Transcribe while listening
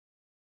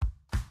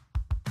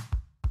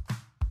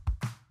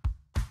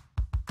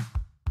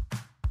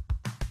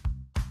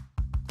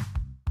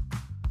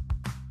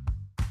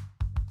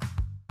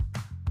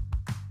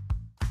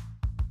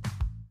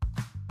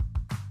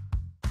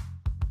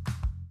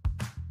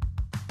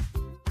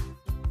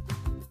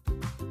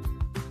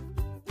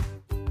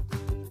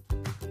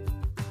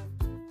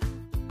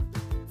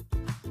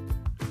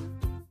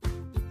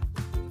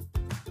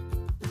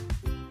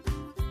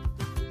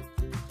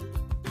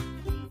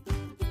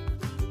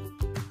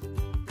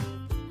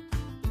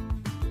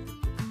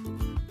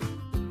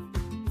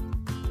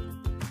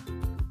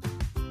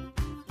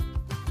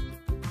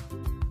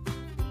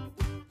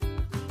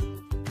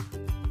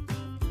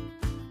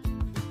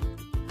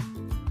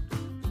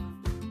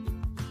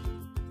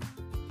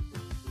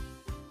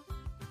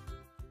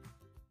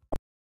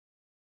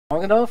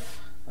long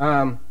enough,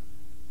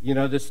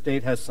 this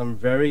state has some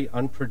very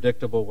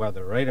unpredictable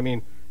weather, right? I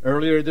mean,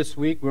 earlier this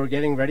week, we were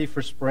getting ready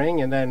for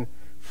spring, and then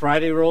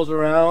Friday rolls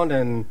around,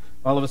 and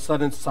all of a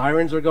sudden,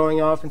 sirens are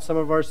going off in some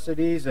of our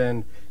cities,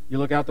 and you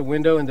look out the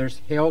window, and there's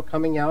hail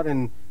coming out,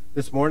 and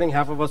this morning,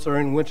 half of us are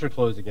in winter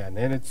clothes again,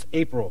 and it's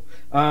April,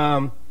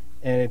 and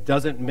it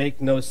doesn't make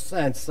no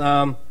sense.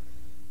 Some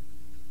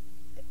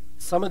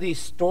of these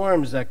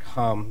storms that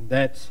come,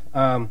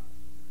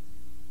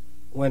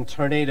 when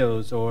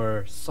tornadoes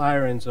or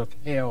sirens of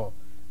hail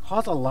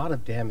cause a lot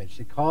of damage.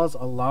 They cause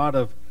a lot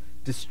of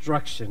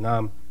destruction.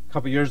 A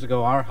couple years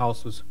ago, our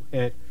house was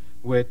hit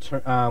with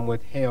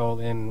hail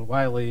in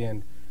Wiley,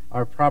 and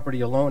our property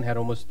alone had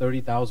almost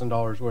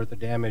 $30,000 worth of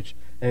damage,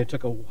 and it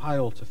took a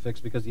while to fix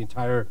because the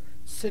entire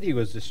city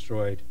was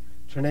destroyed.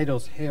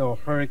 Tornadoes, hail,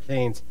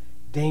 hurricanes,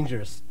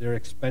 dangerous. They're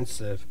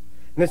expensive.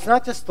 And it's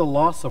not just the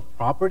loss of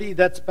property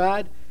that's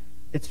bad.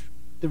 It's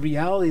the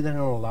reality that in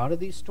a lot of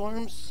these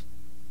storms,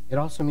 it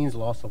also means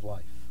loss of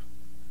life.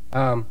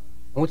 And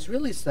what's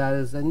really sad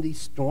is in these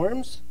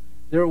storms,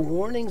 there are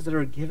warnings that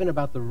are given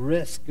about the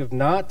risk of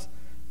not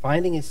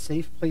finding a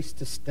safe place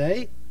to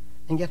stay,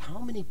 and yet how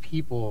many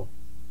people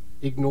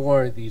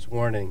ignore these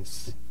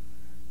warnings?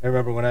 I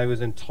remember when I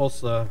was in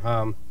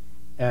Tulsa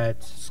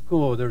at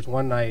school, there was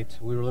one night,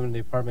 we were living in the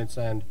apartments,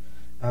 and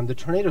the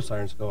tornado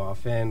sirens go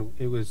off, and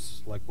it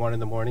was like 1 in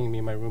the morning. Me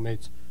and my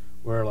roommates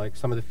were like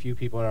some of the few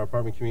people in our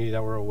apartment community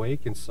that were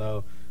awake, and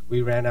so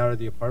we ran out of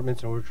the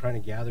apartments, and we were trying to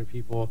gather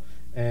people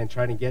and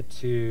trying to get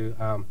to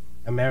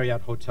a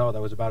Marriott hotel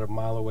that was about a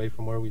mile away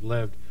from where we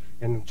lived,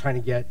 and trying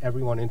to get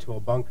everyone into a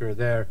bunker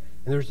there.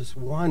 And there was this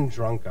one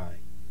drunk guy.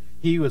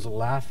 He was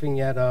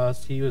laughing at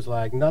us. He was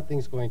like,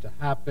 nothing's going to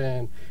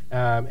happen.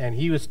 And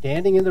he was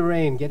standing in the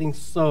rain, getting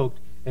soaked,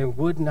 and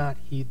would not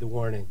heed the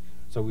warning.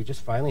 So we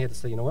just finally had to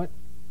say, you know what?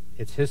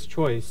 It's his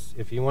choice.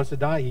 If he wants to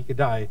die, he could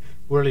die.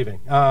 We're leaving.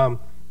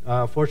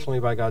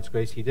 Fortunately, by God's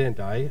grace, he didn't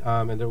die,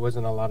 and there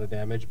wasn't a lot of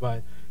damage.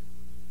 But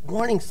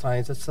warning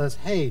signs that says,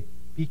 hey,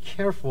 be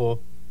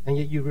careful, and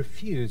yet you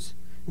refuse.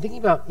 I'm thinking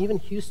about even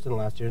Houston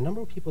last year, a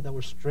number of people that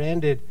were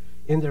stranded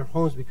in their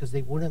homes because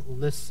they wouldn't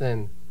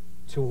listen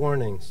to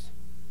warnings.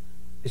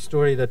 A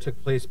story that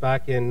took place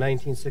back in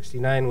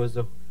 1969 was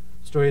the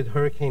story of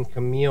Hurricane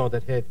Camille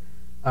that hit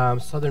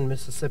southern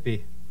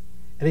Mississippi.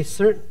 At a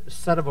certain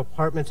set of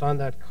apartments on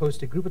that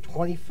coast, a group of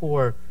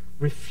 24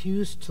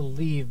 refused to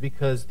leave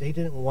because they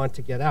didn't want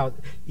to get out,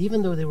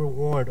 even though they were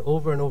warned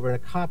over and over. And a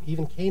cop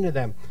even came to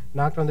them,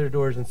 knocked on their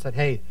doors, and said,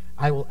 hey,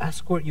 I will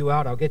escort you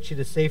out. I'll get you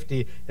to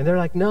safety. And they're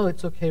like, no,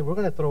 it's okay. We're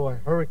going to throw a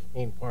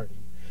hurricane party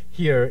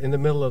here in the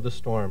middle of the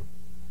storm.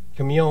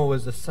 Camille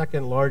was the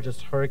second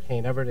largest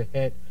hurricane ever to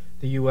hit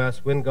the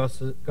U.S., wind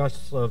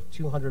gusts of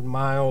 200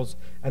 miles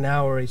an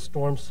hour, a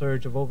storm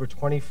surge of over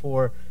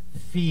 24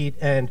 feet,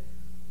 and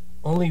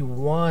only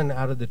 1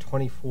 out of the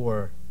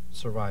 24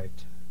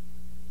 survived.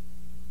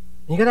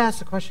 And you got to ask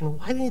the question,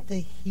 why didn't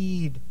they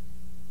heed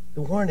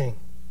the warning?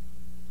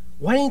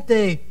 Why didn't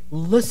they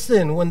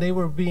listen when they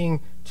were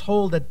being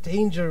told that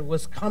danger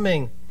was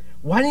coming?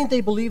 Why didn't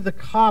they believe the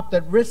cop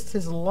that risked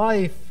his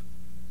life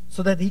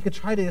so that he could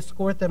try to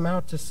escort them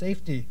out to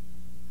safety?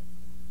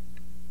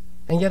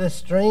 And yet, as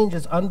strange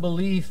as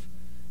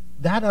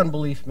that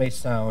unbelief may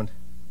sound,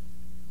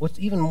 what's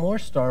even more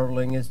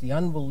startling is the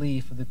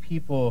unbelief of the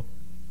people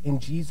in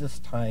Jesus'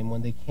 time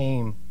when they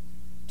came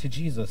to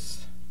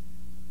Jesus.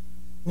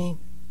 I mean,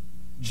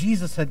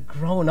 Jesus had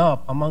grown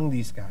up among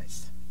these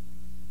guys,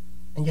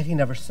 and yet he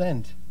never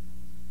sinned.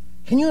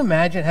 Can you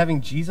imagine having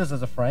Jesus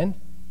as a friend?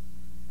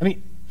 I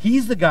mean,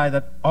 he's the guy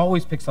that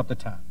always picks up the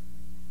tab.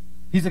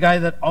 He's the guy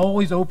that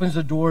always opens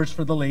the doors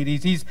for the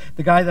ladies. He's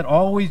the guy that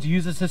always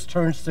uses his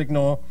turn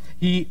signal.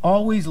 He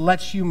always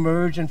lets you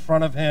merge in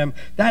front of him.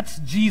 That's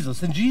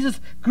Jesus. And Jesus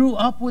grew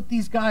up with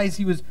these guys.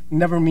 He was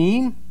never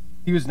mean.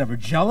 He was never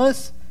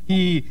jealous.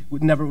 He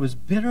never was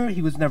bitter.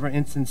 He was never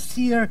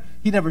insincere.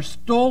 He never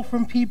stole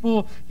from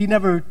people. He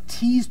never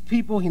teased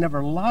people. He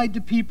never lied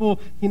to people.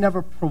 He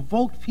never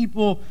provoked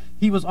people.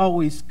 He was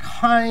always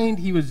kind.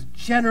 He was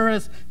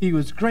generous. He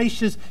was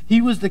gracious.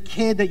 He was the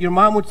kid that your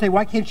mom would say,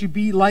 why can't you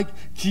be like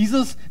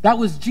Jesus? That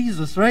was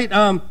Jesus,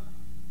 right?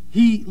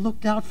 He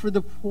looked out for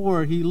the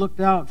poor. He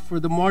looked out for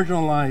the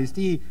marginalized.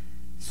 He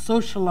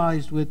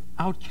socialized with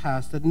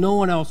outcasts that no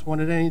one else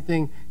wanted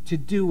anything to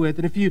do with.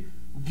 And if you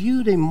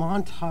viewed a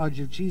montage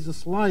of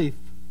Jesus' life,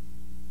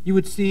 you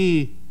would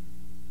see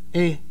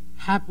a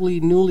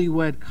happily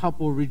newlywed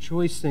couple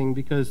rejoicing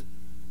because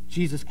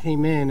Jesus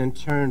came in and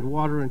turned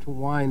water into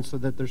wine so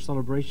that their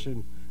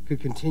celebration could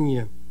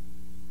continue.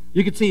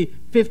 You could see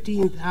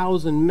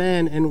 15,000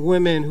 men and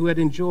women who had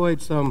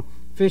enjoyed some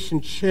fish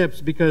and chips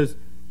because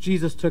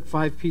Jesus took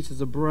 5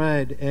 pieces of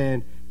bread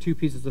and 2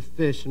 pieces of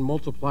fish and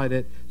multiplied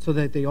it so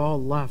that they all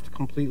left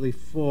completely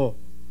full.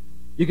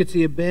 You could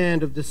see a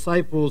band of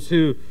disciples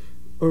who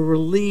were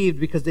relieved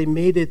because they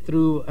made it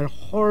through a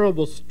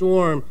horrible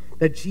storm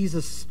that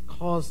Jesus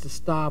caused to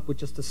stop with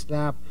just a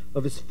snap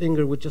of his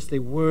finger, with just a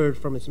word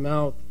from his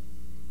mouth.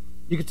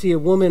 You could see a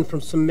woman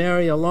from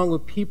Samaria along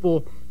with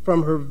people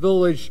from her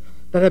village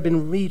that had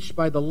been reached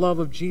by the love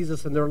of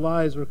Jesus, and their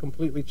lives were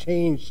completely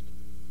changed.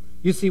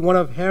 You see one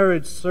of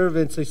Herod's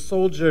servants, a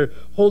soldier,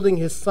 holding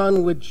his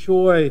son with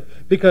joy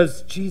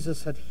because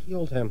Jesus had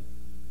healed him.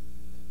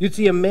 You'd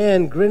see a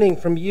man grinning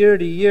from year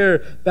to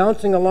year,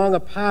 bouncing along a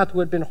path who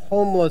had been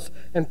homeless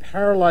and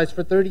paralyzed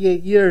for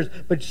 38 years,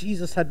 but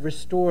Jesus had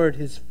restored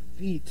his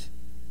feet.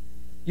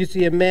 You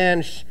see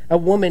a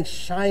woman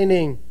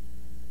shining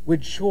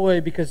with joy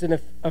because in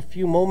a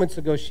few moments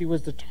ago she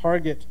was the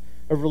target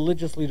of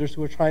religious leaders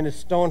who were trying to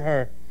stone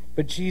her,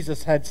 but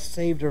Jesus had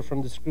saved her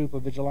from this group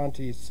of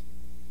vigilantes.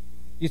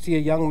 You see a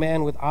young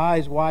man with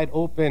eyes wide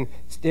open,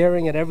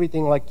 staring at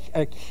everything like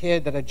a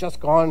kid that had just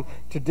gone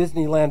to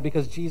Disneyland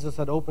because Jesus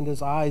had opened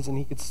his eyes and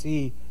he could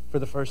see for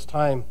the first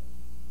time.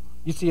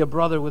 You see a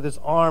brother with his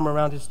arm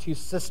around his two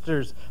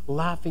sisters,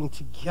 laughing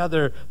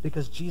together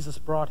because Jesus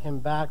brought him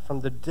back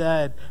from the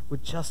dead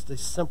with just a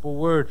simple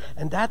word.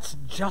 And that's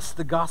just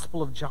the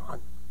Gospel of John.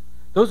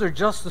 Those are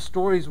just the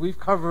stories we've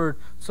covered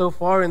so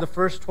far in the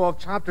first 12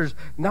 chapters,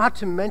 not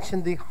to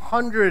mention the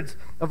hundreds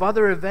of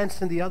other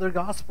events in the other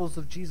Gospels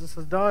that Jesus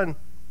has done.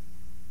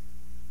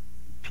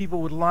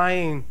 People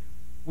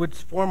would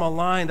form a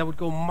line that would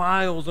go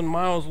miles and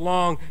miles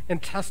long and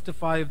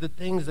testify of the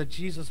things that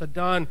Jesus had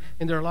done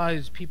in their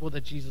lives, people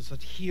that Jesus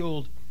had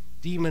healed,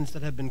 demons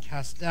that had been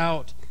cast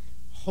out,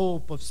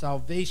 hope of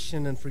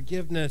salvation and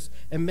forgiveness,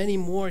 and many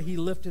more he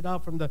lifted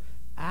up from the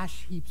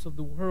ash heaps of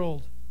the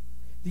world.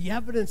 The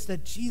evidence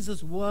that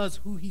Jesus was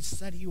who he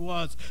said he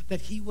was,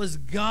 that he was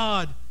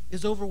God,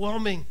 is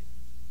overwhelming.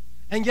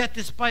 And yet,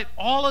 despite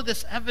all of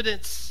this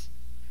evidence,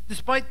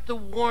 despite the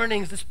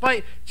warnings,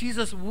 despite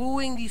Jesus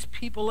wooing these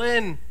people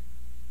in,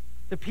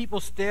 the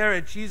people stare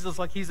at Jesus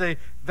like he's a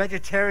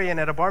vegetarian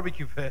at a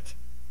barbecue pit.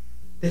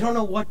 They don't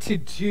know what to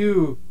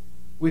do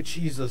with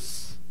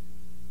Jesus,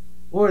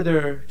 or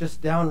they're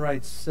just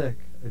downright sick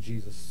of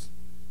Jesus.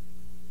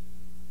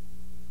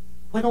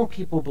 Why don't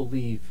people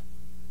believe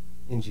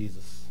in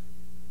Jesus?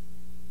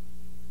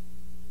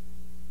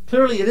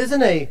 Clearly, it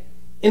isn't an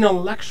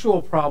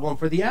intellectual problem,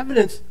 for the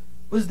evidence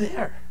was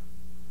there.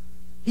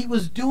 He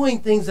was doing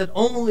things that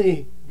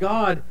only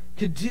God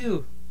could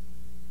do.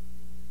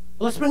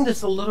 But let's bring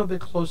this a little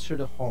bit closer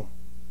to home.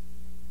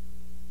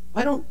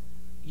 Why don't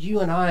you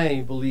and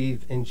I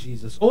believe in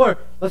Jesus? Or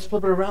let's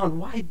flip it around.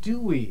 Why do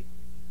we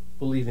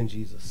believe in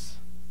Jesus?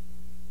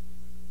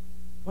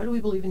 Why do we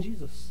believe in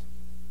Jesus?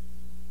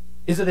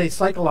 Is it a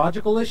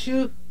psychological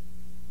issue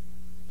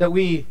that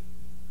we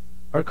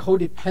are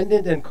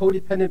codependent and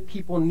codependent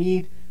people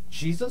need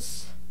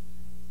Jesus?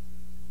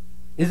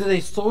 Is it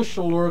a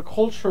social or a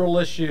cultural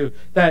issue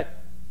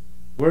that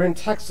we're in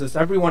Texas,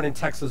 everyone in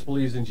Texas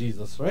believes in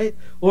Jesus, right?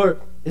 Or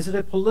is it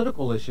a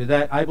political issue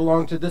that I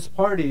belong to this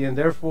party and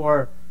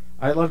therefore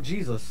I love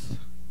Jesus?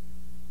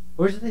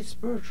 Or is it a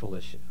spiritual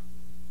issue?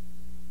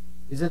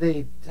 Is it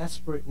a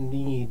desperate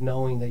need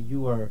knowing that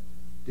you are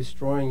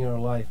destroying your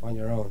life on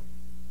your own?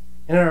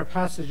 And in our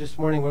passage this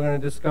morning, we're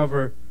going to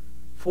discover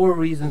 4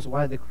 reasons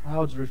why the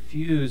crowds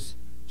refuse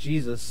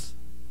Jesus.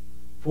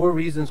 4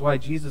 reasons why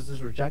Jesus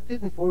is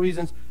rejected, and 4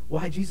 reasons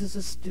why Jesus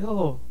is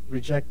still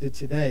rejected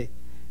today.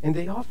 And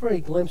they offer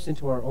a glimpse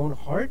into our own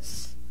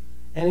hearts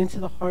and into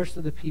the hearts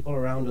of the people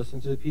around us,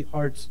 into the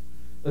hearts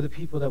of the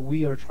people that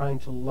we are trying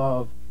to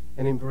love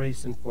and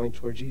embrace and point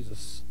toward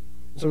Jesus.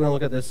 So we're going to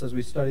look at this as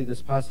we study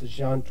this passage,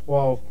 John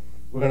 12.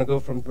 We're going to go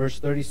from verse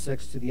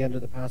 36 to the end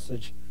of the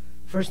passage.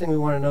 First thing we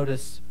want to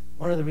notice,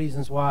 one of the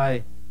reasons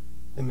why,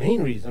 the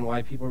main reason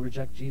why people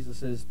reject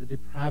Jesus is the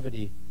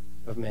depravity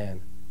of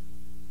man.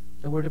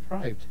 That we're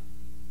deprived.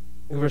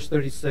 In verse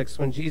 36,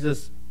 when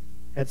Jesus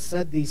had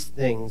said these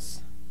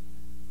things,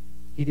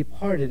 he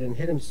departed and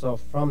hid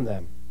himself from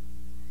them.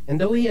 And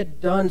though he had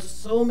done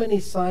so many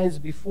signs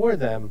before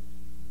them,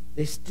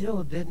 they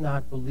still did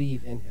not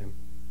believe in him.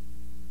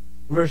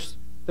 In verse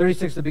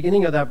 36, the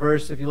beginning of that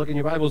verse, if you look in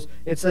your Bibles,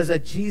 it says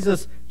that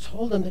Jesus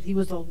told them that he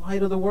was the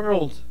light of the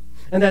world,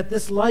 and that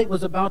this light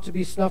was about to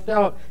be snuffed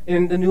out.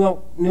 In the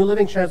New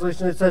Living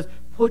Translation, it says,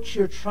 put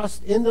your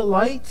trust in the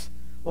light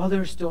while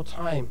there's still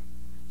time.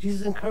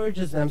 Jesus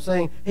encourages them,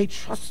 saying, hey,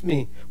 trust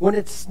me. When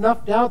it's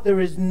snuffed out, there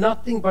is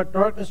nothing but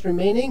darkness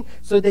remaining.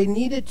 So they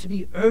needed to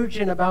be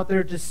urgent about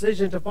their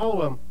decision to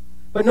follow him.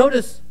 But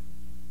notice,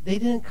 they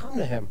didn't come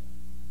to him.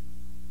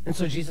 And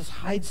so Jesus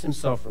hides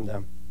himself from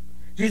them.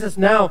 Jesus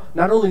now,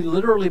 not only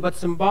literally, but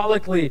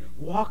symbolically,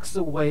 walks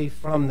away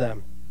from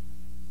them.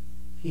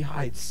 He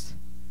hides.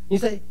 You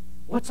say,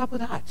 what's up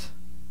with that?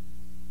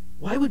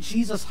 Why would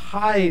Jesus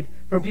hide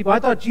from people? I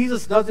thought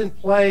Jesus doesn't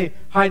play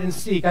hide and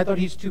seek. I thought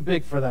he's too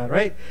big for that,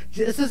 right?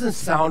 This doesn't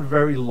sound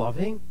very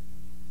loving.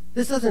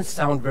 This doesn't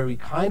sound very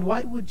kind.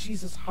 Why would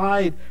Jesus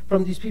hide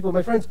from these people?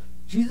 My friends,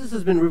 Jesus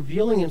has been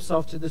revealing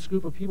himself to this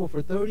group of people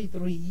for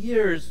 33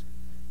 years,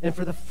 and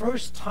for the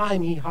first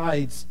time he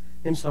hides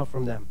himself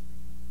from them.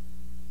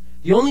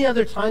 The only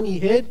other time he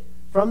hid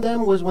from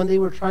them was when they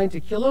were trying to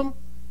kill him,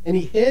 and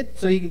he hid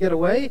so he could get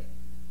away,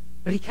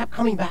 but he kept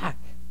coming back.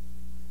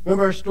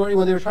 Remember our story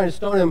when they were trying to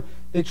stone him?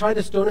 They tried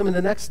to stone him, and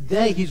the next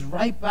day he's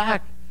right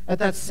back at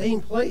that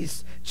same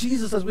place.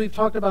 Jesus, as we've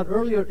talked about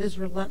earlier, is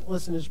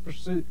relentless in his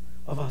pursuit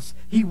of us.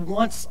 He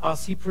wants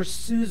us. He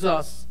pursues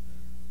us.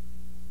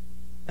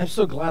 I'm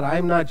so glad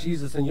I'm not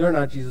Jesus and you're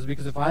not Jesus,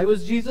 because if I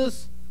was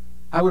Jesus,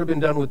 I would have been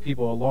done with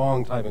people a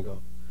long time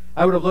ago.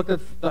 I would have looked at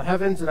the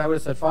heavens and I would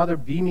have said, Father,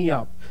 beam me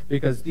up,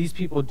 because these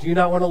people do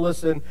not want to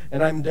listen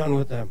and I'm done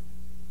with them.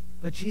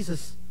 But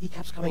Jesus, he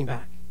keeps coming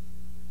back.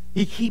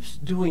 He keeps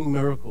doing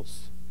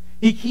miracles.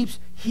 He keeps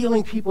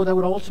healing people that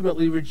would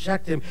ultimately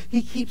reject him.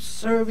 He keeps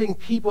serving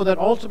people that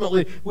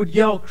ultimately would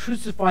yell,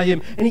 crucify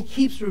him. And he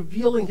keeps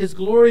revealing his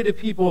glory to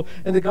people.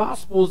 And the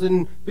Gospels,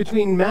 in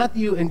between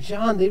Matthew and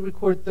John, they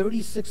record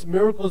 36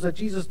 miracles that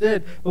Jesus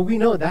did. But we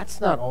know that's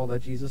not all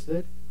that Jesus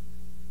did.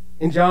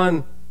 In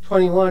John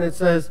 21, it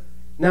says,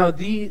 Now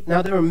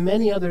there are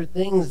many other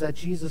things that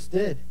Jesus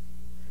did.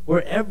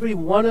 Were every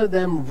one of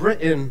them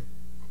written,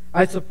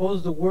 I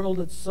suppose the world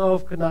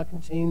itself could not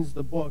contain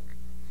the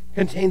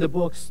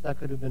books that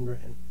could have been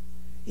written.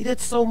 He did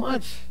so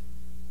much.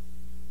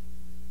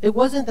 It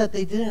wasn't that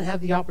they didn't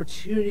have the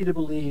opportunity to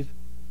believe.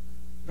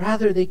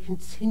 Rather, they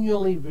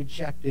continually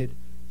rejected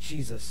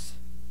Jesus.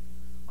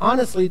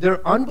 Honestly,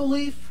 their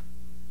unbelief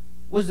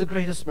was the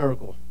greatest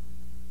miracle.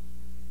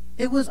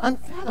 It was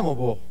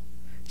unfathomable.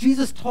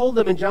 Jesus told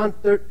them in John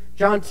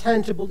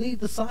 10 to believe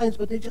the signs,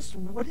 but they just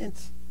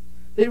wouldn't.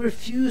 They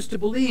refused to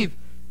believe.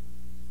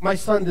 My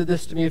son did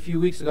this to me a few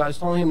weeks ago. I was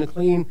telling him to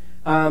clean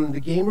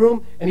the game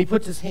room, and he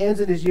puts his hands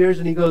in his ears,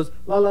 and he goes,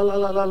 la, la, la,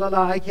 la, la, la,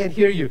 la, I can't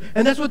hear you.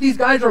 And that's what these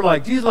guys are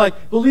like. Jesus is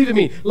like, believe in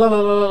me, la, la,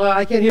 la, la, la,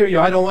 I can't hear you,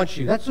 I don't want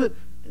you. That's what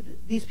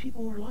these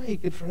people were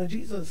like in front of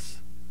Jesus.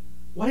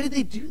 Why did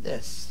they do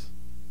this?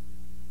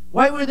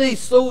 Why were they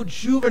so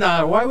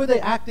juvenile? Why were they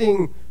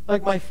acting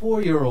like my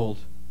 4-year-old?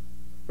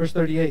 Verse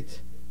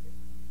 38.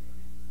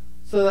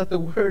 So that the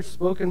word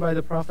spoken by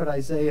the prophet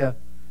Isaiah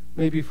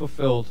may be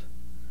fulfilled.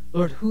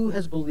 Lord, who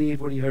has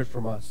believed what he heard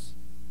from us?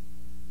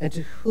 And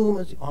to whom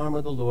has the arm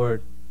of the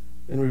Lord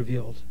been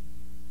revealed?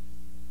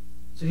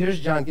 So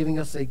here's John giving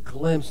us a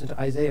glimpse into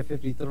Isaiah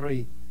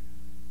 53.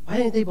 Why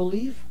didn't they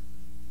believe?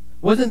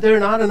 Wasn't there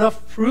not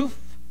enough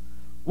proof?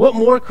 What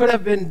more could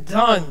have been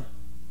done?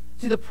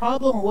 See, the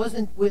problem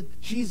wasn't with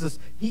Jesus.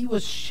 He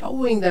was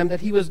showing them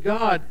that he was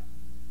God.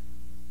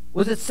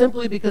 Was it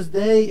simply because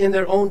they, in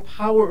their own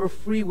power or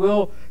free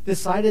will,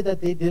 decided that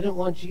they didn't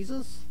want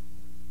Jesus?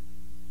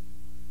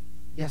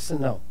 Yes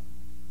and no.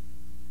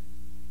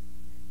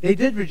 They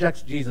did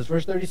reject Jesus.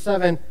 Verse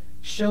 37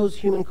 shows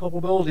human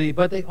culpability,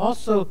 but they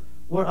also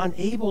were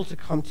unable to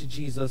come to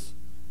Jesus.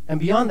 And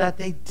beyond that,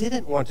 they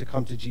didn't want to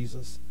come to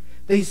Jesus.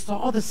 They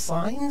saw the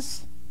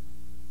signs,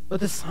 but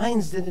the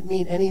signs didn't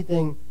mean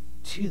anything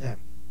to them.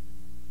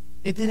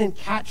 It didn't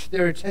catch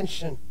their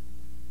attention.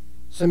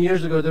 Some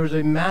years ago, there was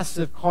a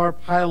massive car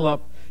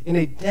pileup in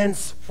a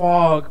dense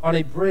fog on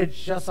a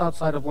bridge just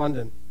outside of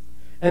London.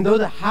 And though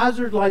the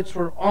hazard lights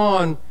were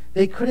on,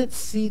 they couldn't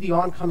see the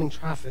oncoming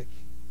traffic.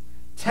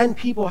 10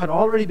 people had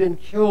already been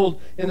killed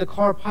in the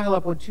car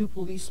pileup when 2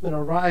 policemen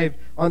arrived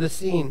on the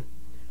scene.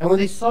 And when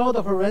they saw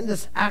the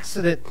horrendous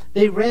accident,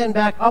 they ran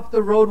back up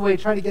the roadway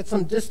trying to get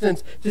some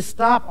distance to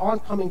stop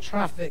oncoming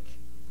traffic.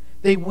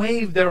 They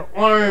waved their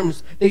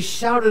arms. They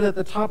shouted at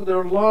the top of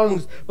their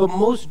lungs, but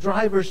most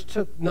drivers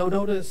took no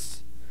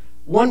notice.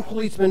 One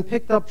policeman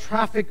picked up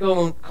traffic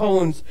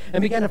cones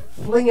and began to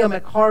fling them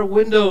at car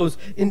windows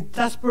in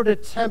desperate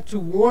attempt to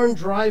warn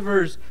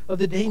drivers of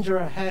the danger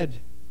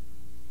ahead.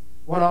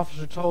 One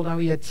officer told how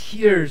he had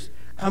tears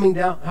coming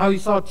down, how he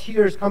saw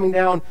tears coming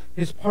down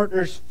his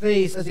partner's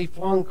face as he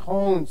flung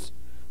cones.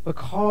 But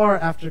car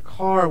after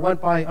car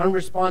went by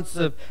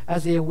unresponsive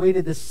as they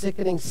awaited the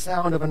sickening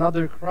sound of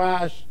another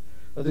crash,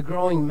 of the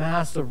growing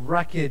mass of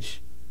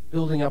wreckage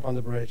building up on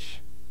the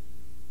bridge.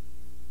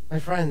 My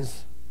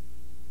friends,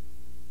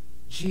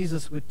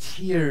 Jesus, with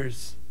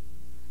tears,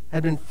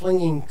 had been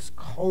flinging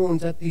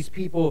cones at these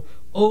people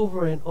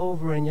over and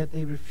over, and yet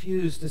they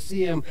refused to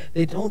see him.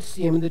 They don't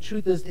see him, and the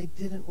truth is they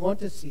didn't want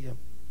to see him.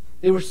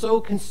 They were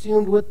so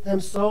consumed with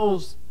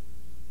themselves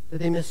that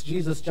they missed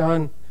Jesus.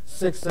 John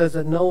 6 says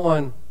that no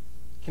one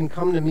can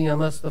come to me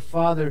unless the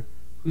Father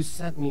who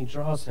sent me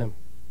draws him.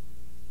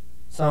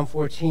 Psalm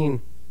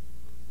 14,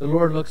 the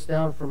Lord looks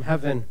down from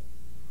heaven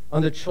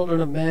on the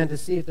children of man to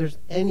see if there's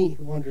any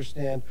who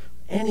understand,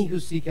 any who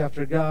seek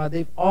after God.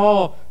 They've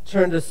all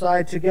turned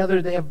aside.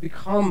 Together they have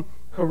become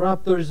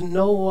corrupt. There is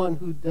no one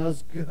who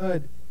does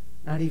good,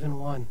 not even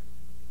one.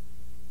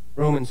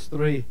 Romans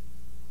 3,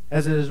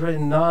 as it is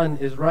written, none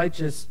is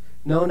righteous,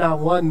 no, not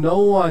one. No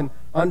one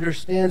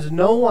understands.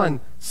 No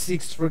one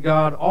seeks for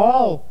God.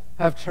 All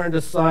have turned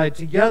aside.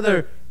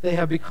 Together they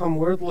have become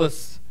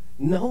worthless.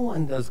 No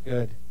one does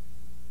good,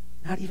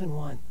 not even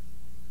one.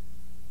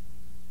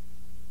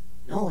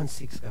 No one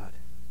seeks God.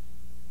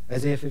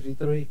 Isaiah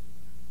 53,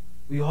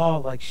 we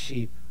all, like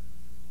sheep,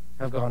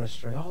 have gone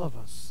astray, all of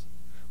us.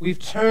 We've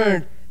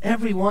turned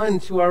everyone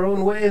to our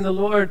own way, and the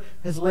Lord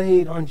has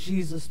laid on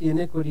Jesus the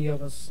iniquity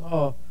of us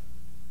all.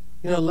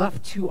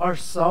 Left to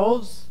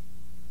ourselves,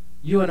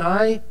 you and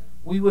I,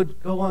 we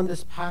would go on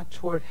this path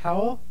toward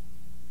hell,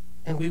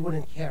 and we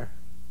wouldn't care.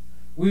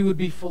 We would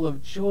be full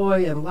of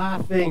joy and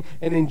laughing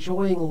and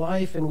enjoying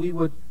life, and we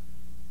would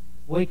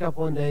wake up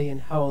one day in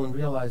hell and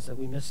realize that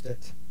we missed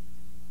it.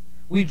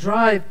 We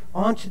drive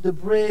onto the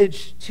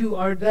bridge to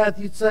our death.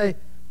 You'd say,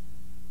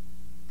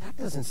 that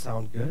doesn't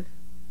sound good.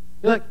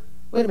 You're like,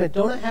 wait a minute,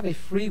 don't I have a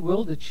free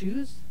will to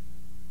choose?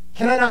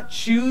 Can I not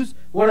choose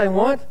what I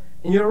want?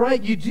 And you're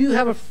right, you do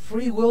have a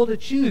free will to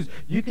choose.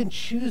 You can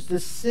choose to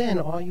sin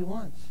all you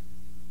want.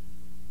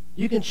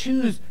 You can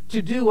choose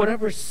to do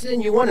whatever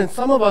sin you want, and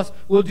some of us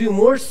will do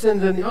more sin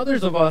than the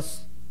others of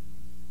us,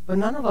 but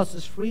none of us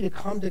is free to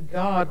come to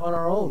God on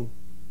our own.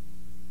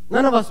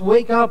 None of us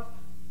wake up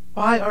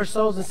by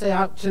ourselves and say,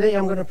 today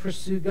I'm going to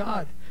pursue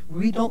God.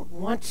 We don't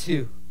want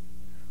to.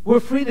 We're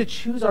free to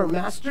choose our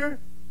master,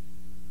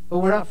 but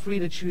we're not free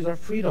to choose our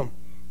freedom.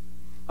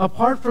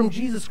 Apart from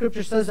Jesus,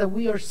 Scripture says that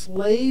we are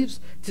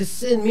slaves to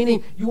sin,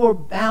 meaning you are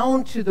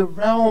bound to the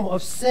realm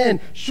of sin.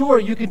 Sure,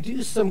 you can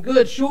do some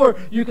good. Sure,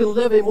 you can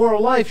live a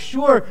moral life.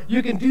 Sure,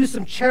 you can do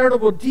some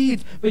charitable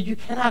deeds, but you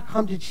cannot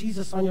come to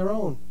Jesus on your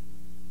own.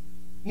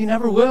 You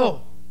never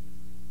will.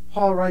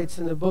 Paul writes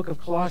in the book of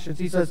Colossians,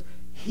 he says,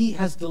 He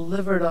has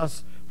delivered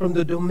us from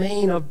the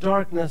domain of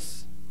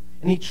darkness,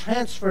 and He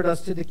transferred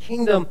us to the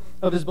kingdom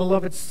of His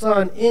beloved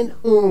Son, in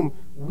whom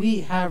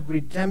we have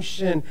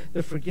redemption,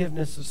 the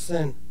forgiveness of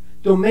sin.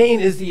 Domain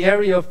is the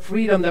area of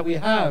freedom that we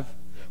have.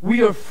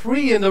 We are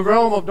free in the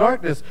realm of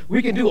darkness.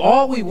 We can do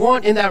all we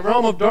want in that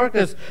realm of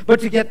darkness,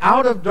 but to get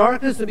out of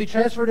darkness and be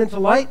transferred into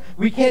light,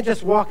 we can't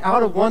just walk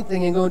out of one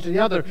thing and go into the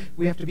other.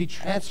 We have to be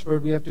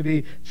transferred. We have to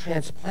be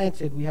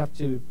transplanted. We have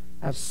to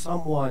have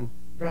someone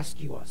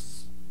rescue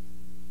us.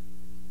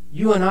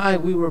 You and I,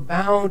 we were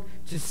bound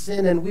to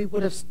sin, and we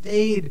would have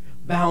stayed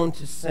bound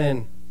to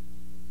sin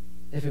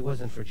if it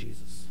wasn't for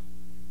Jesus.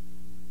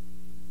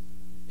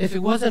 If it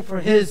wasn't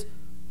for His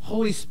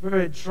Holy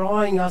Spirit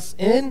drawing us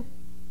in,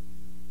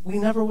 we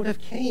never would have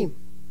came.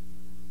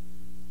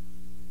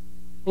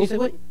 And you say,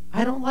 wait,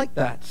 I don't like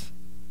that.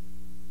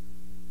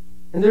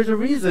 And there's a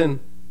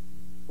reason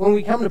when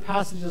we come to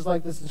passages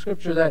like this in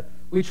Scripture that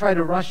we try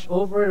to rush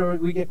over it or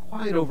we get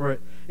quiet over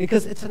it,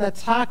 because it's an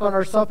attack on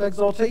our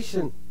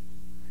self-exaltation.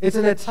 It's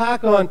an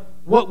attack on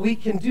what we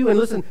can do. And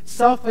listen,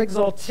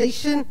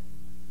 self-exaltation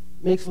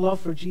makes love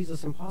for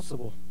Jesus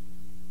impossible.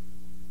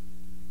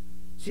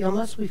 See,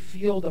 unless we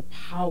feel the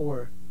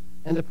power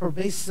and the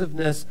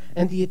pervasiveness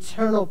and the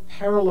eternal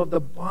peril of the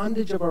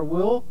bondage of our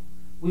will,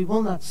 we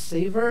will not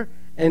savor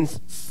and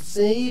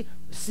see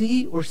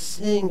or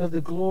sing of the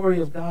glory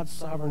of God's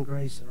sovereign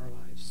grace in our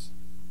lives.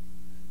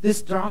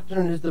 This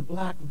doctrine is the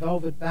black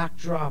velvet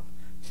backdrop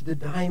to the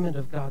diamond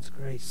of God's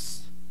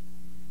grace.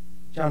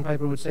 John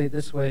Piper would say it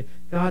this way: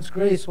 God's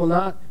grace will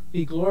not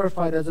be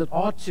glorified as it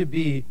ought to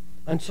be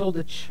until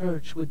the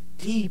church, with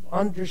deep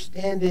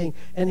understanding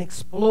and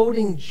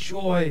exploding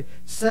joy,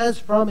 says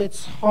from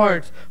its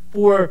heart,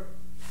 for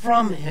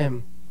from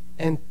Him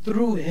and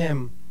through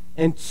Him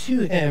and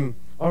to Him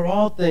are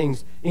all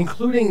things,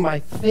 including my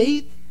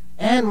faith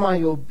and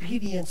my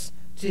obedience.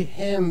 To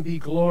Him be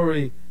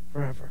glory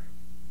forever.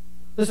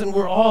 Listen,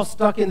 we're all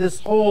stuck in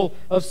this hole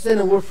of sin,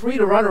 and we're free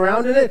to run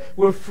around in it.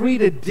 We're free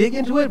to dig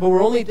into it, but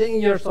we're only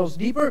digging ourselves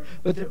deeper,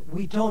 but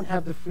we don't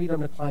have the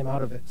freedom to climb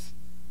out of it.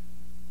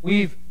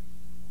 We've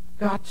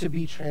got to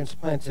be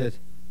transplanted.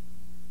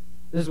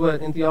 This is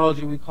what in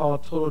theology we call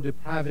total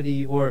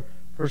depravity, or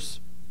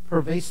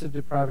pervasive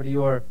depravity,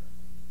 or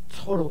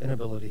total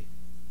inability.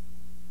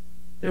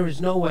 There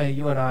is no way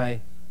you and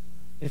I,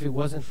 if it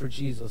wasn't for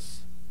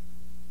Jesus,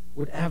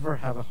 would ever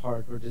have a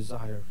heart or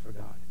desire for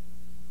God.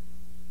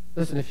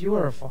 Listen, if you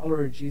are a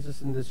follower of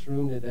Jesus in this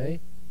room today,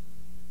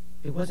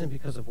 it wasn't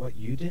because of what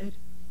you did,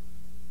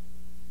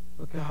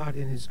 but God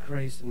in His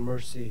grace and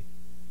mercy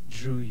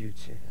drew you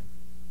to Him.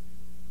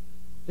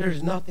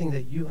 There's nothing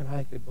that you and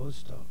I could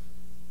boast of.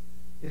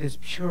 It is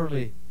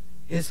purely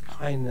His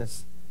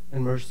kindness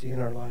and mercy in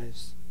our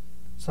lives.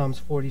 Psalms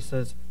 40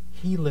 says,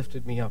 He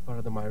lifted me up out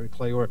of the miry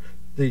clay, or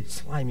the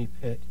slimy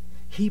pit.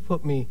 He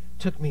took me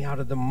out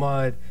of the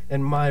mud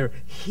and mire.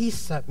 He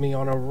set me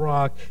on a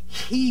rock.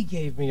 He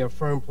gave me a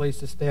firm place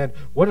to stand.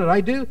 What did I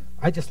do?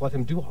 I just let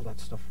Him do all that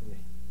stuff for me.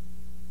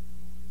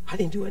 I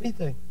didn't do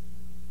anything.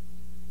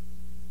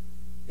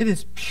 It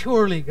is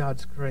purely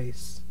God's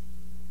grace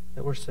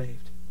that we're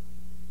saved.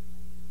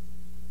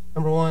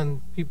 Number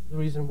one, the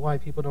reason why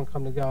people don't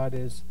come to God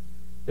is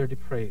they're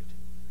depraved.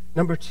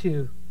 Number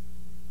two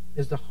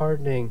is the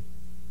hardening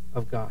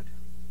of God.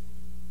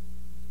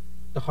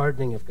 The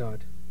hardening of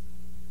God.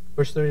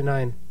 Verse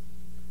 39,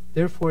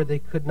 therefore they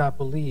could not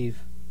believe.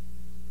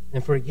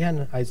 And for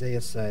again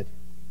Isaiah said,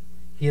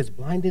 He has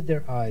blinded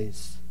their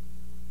eyes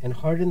and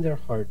hardened their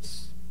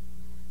hearts,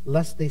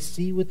 lest they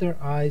see with their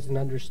eyes and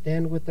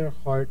understand with their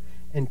heart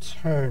and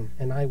turn,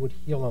 and I would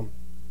heal them.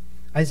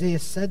 Isaiah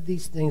said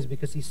these things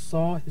because he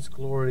saw His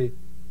glory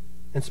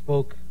and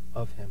spoke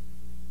of Him.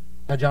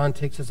 Now John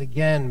takes us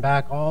again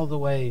back all the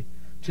way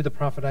to the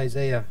prophet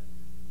Isaiah.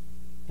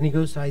 And he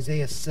goes to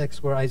Isaiah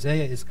 6, where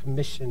Isaiah is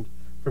commissioned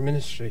for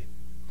ministry.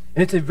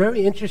 And it's a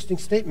very interesting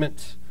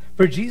statement.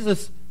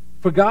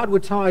 For God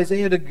would tell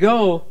Isaiah to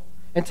go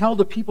and tell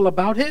the people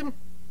about him.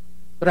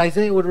 But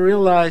Isaiah would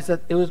realize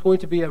that it was going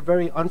to be a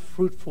very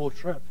unfruitful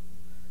trip,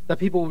 that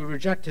people would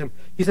reject him.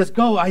 He says,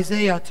 go,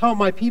 Isaiah, tell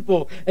my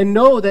people, and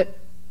know that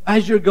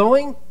as you're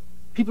going,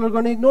 people are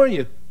going to ignore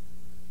you.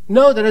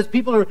 Know that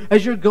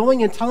as you're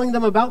going and telling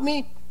them about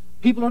me,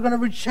 people are going to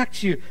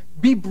reject you.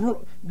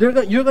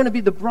 You're going to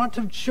be the brunt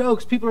of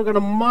jokes. People are going to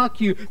mock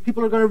you.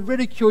 People are going to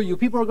ridicule you.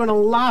 People are going to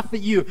laugh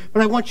at you.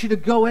 But I want you to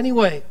go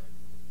anyway.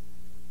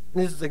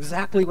 And this is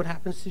exactly what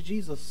happens to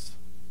Jesus.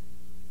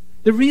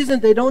 The reason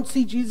they don't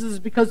see Jesus is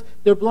because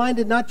they're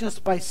blinded not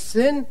just by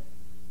sin,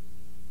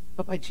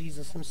 but by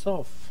Jesus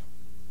himself.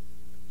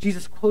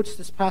 Jesus quotes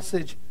this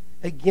passage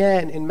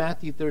again in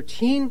Matthew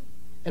 13,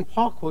 and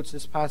Paul quotes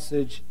this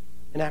passage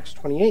in Acts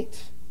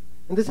 28.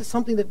 And this is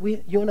something that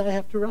you and I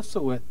have to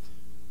wrestle with.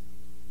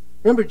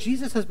 Remember,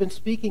 Jesus has been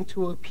speaking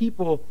to a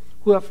people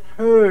who have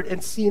heard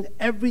and seen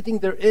everything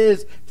there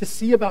is to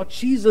see about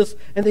Jesus,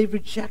 and they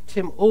reject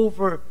him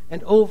over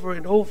and over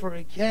and over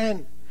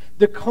again.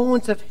 The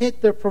cones have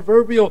hit their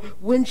proverbial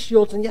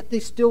windshields, and yet they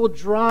still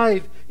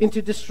drive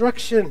into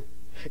destruction.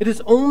 It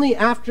is only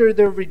after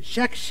their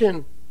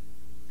rejection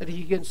that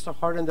he begins to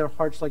harden their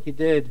hearts like he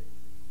did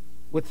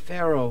with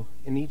Pharaoh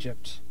in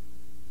Egypt.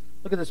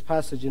 Look at this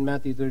passage in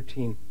Matthew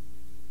 13.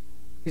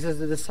 He says,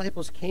 the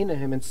disciples came to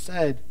him and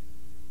said,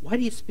 why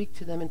do you speak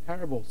to them in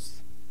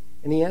parables?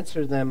 And he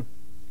answered them,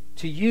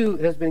 to you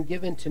it has been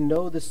given to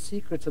know the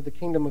secrets of the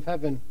kingdom of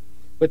heaven,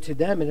 but to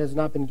them it has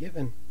not been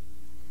given.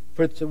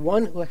 For to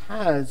one who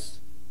has,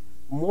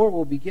 more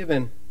will be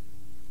given,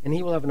 and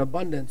he will have an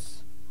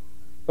abundance.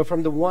 But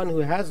from the one who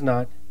has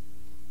not,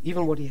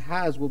 even what he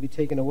has will be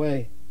taken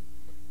away.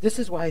 This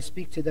is why I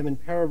speak to them in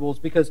parables,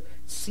 because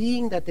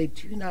seeing that they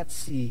do not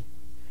see,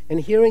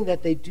 and hearing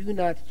that they do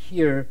not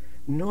hear,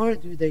 nor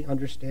do they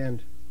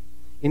understand.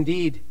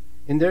 Indeed,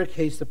 in their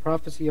case, the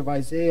prophecy of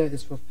Isaiah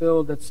is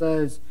fulfilled that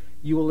says,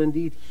 you will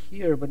indeed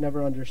hear but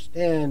never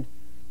understand.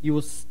 You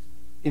will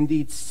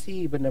indeed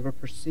see but never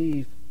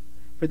perceive.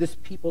 For this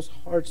people's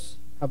hearts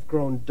have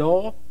grown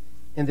dull,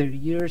 and their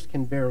ears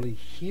can barely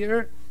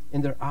hear,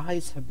 and their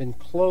eyes have been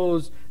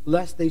closed,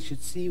 lest they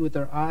should see with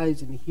their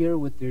eyes and hear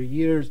with their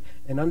ears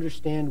and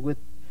understand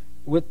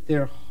with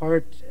their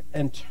heart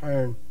and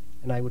turn,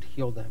 and I would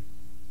heal them.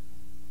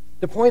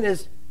 The point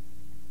is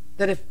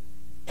that if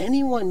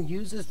anyone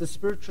uses the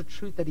spiritual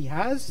truth that he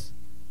has,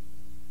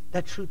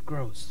 that truth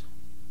grows.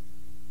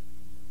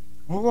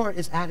 More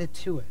is added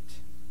to it.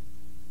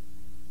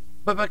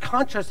 But by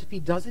contrast, if he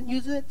doesn't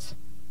use it,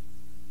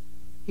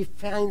 he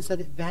finds that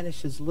it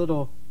vanishes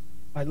little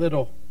by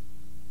little.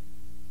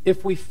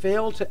 If we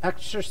fail to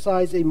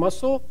exercise a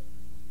muscle,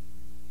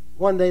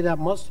 one day that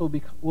muscle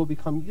will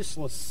become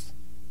useless.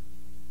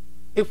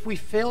 If we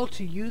fail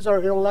to use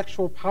our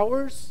intellectual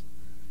powers,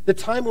 the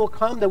time will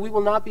come that we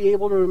will not be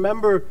able to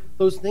remember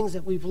those things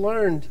that we've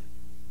learned.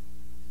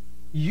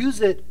 Use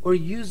it or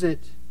use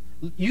it.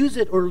 Use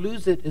it or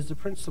lose it is the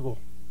principle.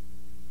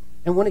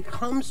 And when it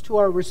comes to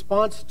our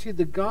response to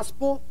the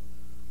gospel,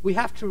 we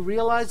have to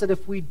realize that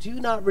if we do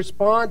not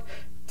respond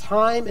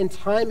time and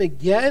time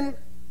again,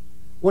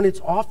 when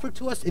it's offered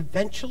to us,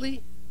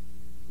 eventually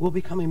we'll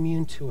become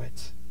immune to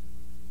it.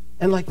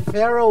 And like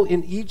Pharaoh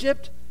in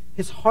Egypt,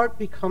 his heart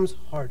becomes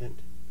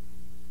hardened.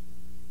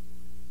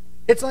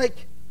 It's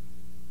like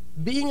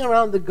being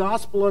around the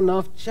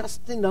gospel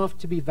just enough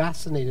to be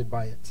vaccinated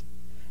by it.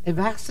 A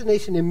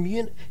vaccination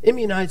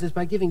immunizes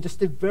by giving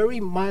just a very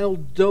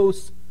mild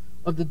dose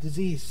of the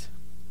disease.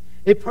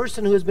 A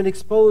person who has been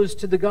exposed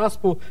to the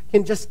gospel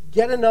can just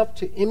get enough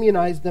to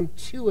immunize them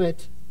to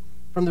it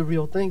from the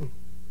real thing.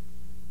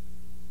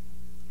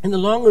 And the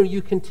longer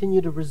you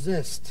continue to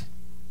resist,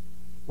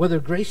 whether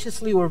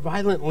graciously or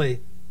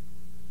violently,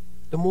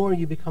 the more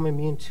you become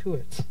immune to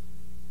it.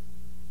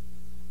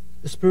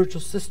 The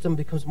spiritual system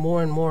becomes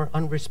more and more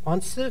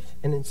unresponsive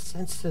and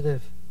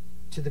insensitive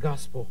to the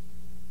gospel.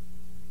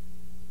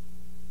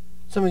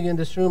 Some of you in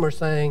this room are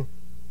saying,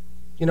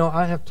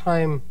 I have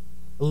time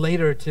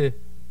later to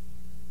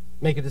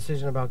make a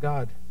decision about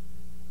God.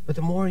 But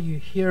the more you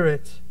hear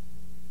it,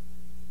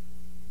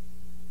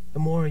 the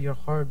more your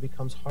heart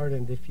becomes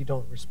hardened if you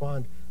don't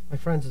respond. My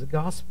friends, the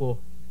gospel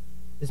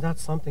is not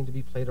something to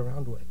be played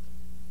around with.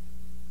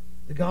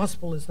 The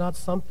gospel is not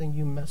something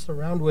you mess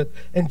around with.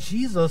 And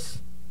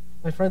Jesus,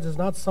 my friends, is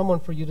not someone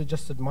for you to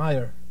just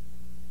admire.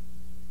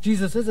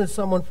 Jesus isn't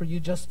someone for you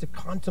just to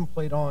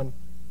contemplate on.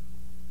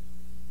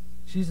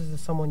 Jesus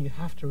is someone you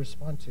have to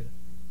respond to.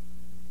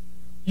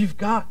 You've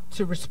got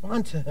to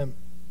respond to him.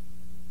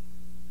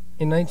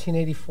 In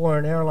 1984,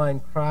 an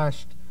airline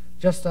crashed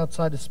just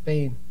outside of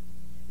Spain.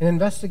 An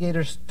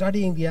investigator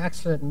studying the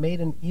accident made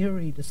an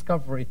eerie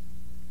discovery.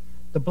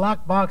 The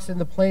black box in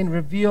the plane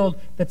revealed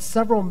that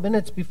several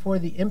minutes before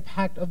the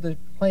impact of the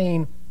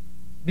plane,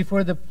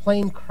 before the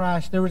plane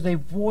crashed, there was a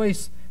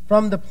voice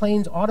from the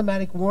plane's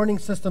automatic warning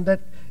system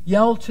that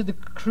yelled to the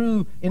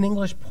crew in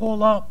English,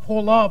 "Pull up,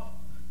 pull up."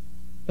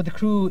 But the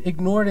crew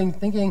ignored him,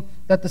 thinking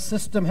that the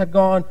system had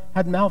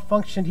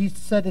malfunctioned. He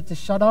said it to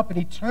shut up, and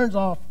he turns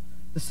off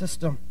the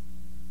system.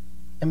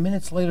 And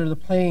minutes later, the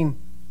plane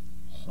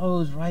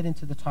flows right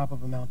into the top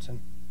of a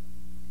mountain,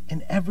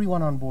 and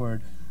everyone on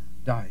board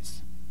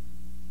dies.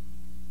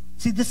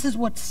 See, this is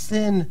what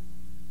sin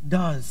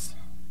does.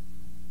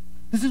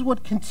 This is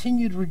what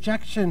continued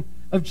rejection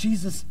of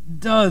Jesus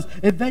does.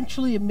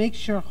 Eventually, it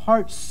makes your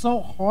heart so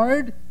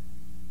hard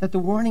that the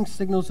warning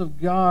signals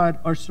of God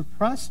are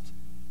suppressed,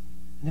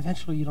 and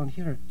eventually you don't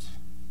hear it.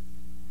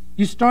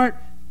 You start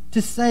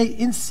to say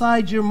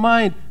inside your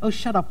mind, oh,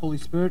 shut up, Holy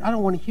Spirit. I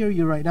don't want to hear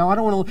you right now. I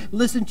don't want to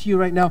listen to you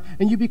right now.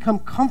 And you become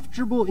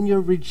comfortable in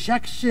your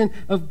rejection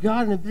of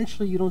God, and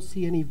eventually you don't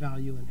see any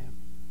value in him.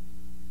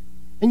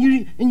 And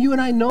you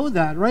and I know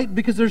that, right?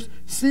 Because there's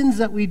sins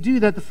that we do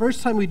that the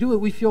first time we do it,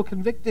 we feel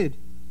convicted.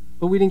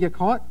 But we didn't get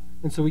caught,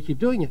 and so we keep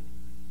doing it.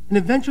 And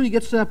eventually it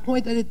gets to that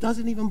point that it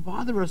doesn't even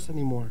bother us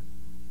anymore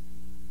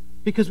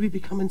because we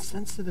become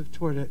insensitive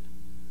toward it,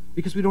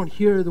 because we don't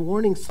hear the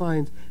warning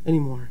signs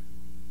anymore.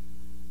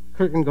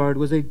 Kierkegaard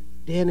was a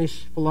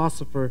Danish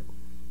philosopher,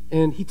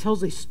 and he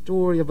tells a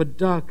story of a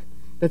duck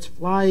that's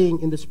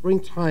flying in the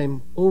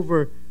springtime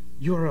over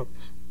Europe.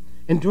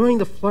 And during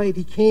the flight,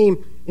 he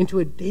came into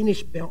a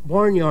Danish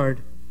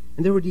barnyard,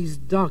 and there were these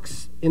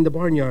ducks in the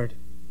barnyard.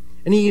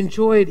 And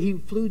he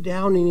flew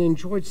down and he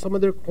enjoyed some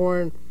of their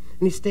corn,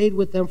 and he stayed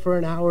with them for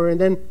an hour, and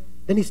then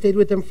he stayed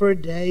with them for a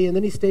day, and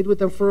then he stayed with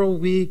them for a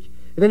week,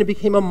 and then it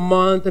became a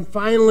month, and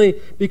finally,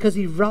 because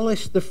he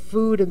relished the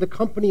food and the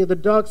company of the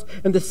ducks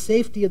and the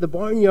safety of the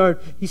barnyard,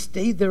 he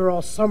stayed there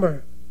all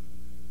summer.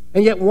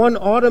 And yet one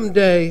autumn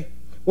day,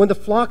 when the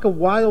flock of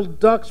wild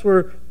ducks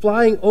were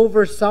flying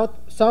over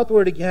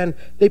southward again,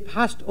 they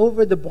passed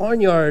over the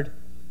barnyard,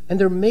 and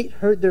their mate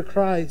heard their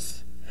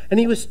cries. And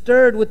he was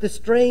stirred with the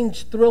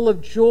strange thrill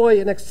of joy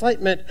and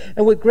excitement,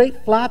 and with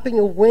great flapping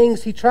of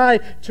wings, he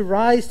tried to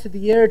rise to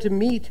the air to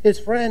meet his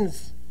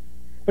friends.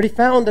 But he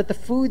found that the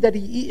food that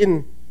he'd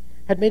eaten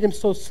had made him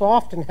so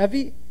soft and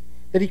heavy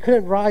that he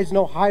couldn't rise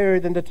no higher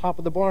than the top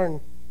of the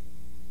barn.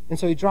 And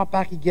so he dropped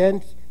back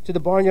again to the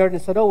barnyard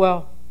and said, oh,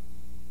 well,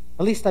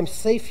 at least I'm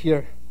safe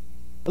here.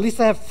 At least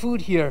I have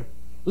food here.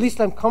 At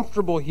least I'm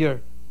comfortable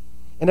here.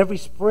 And every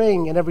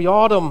spring and every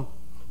autumn,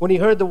 when he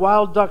heard the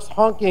wild ducks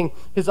honking,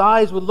 his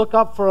eyes would look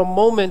up for a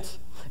moment,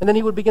 and then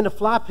he would begin to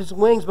flap his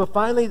wings. But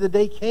finally the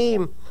day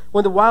came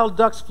when the wild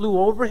ducks flew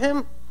over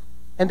him,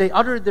 and they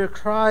uttered their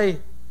cry,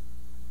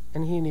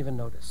 and he didn't even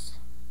notice.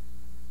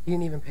 He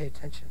didn't even pay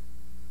attention.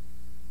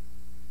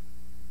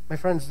 My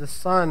friends, the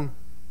sun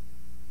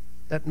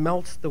that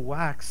melts the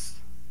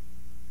wax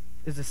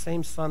is the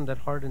same sun that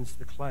hardens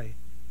the clay.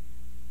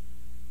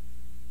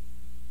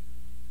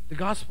 The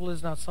gospel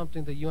is not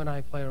something that you and I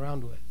play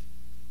around with.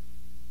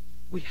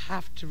 We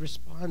have to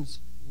respond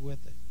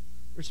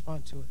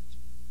to it.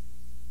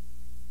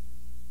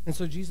 And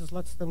so Jesus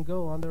lets them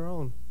go on their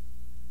own.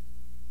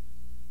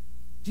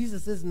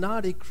 Jesus is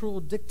not a cruel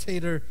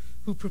dictator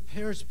who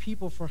prepares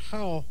people for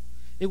hell.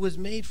 It was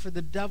made for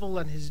the devil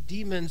and his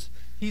demons.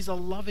 He's a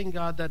loving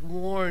God that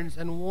warns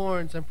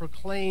and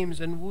proclaims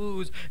and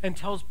woos and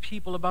tells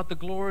people about the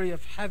glory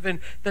of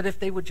heaven, that if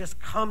they would just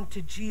come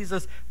to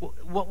Jesus,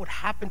 what would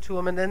happen to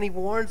them? And then he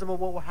warns them of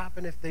what will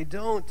happen if they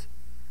don't.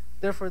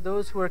 Therefore,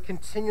 those who are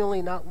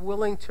continually not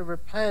willing to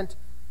repent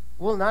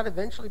will not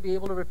eventually be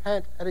able to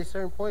repent at a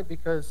certain point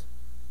because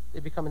they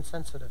become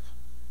insensitive.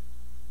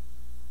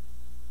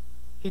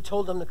 He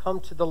told them to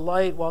come to the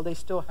light while they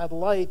still had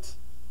light,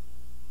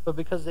 but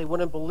because they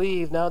wouldn't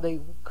believe, now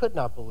they could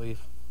not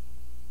believe.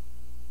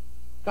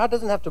 God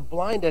doesn't have to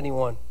blind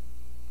anyone.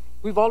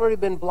 We've already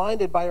been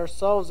blinded by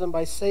ourselves and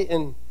by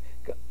Satan.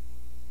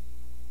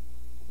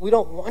 We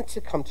don't want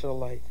to come to the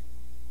light.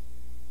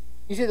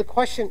 You see, the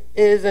question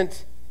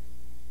isn't,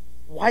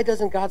 why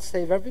doesn't God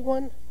save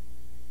everyone?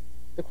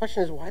 The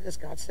question is, why does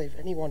God save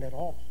anyone at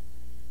all?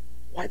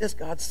 Why does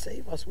God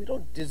save us? We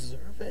don't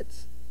deserve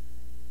it.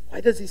 Why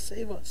does he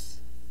save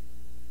us?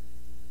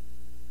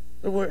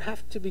 But we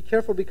have to be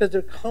careful, because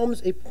there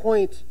comes a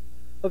point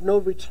of no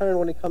return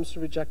when it comes to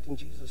rejecting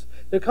Jesus.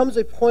 There comes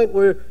a point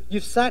where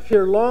you've sat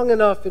here long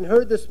enough and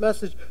heard this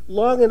message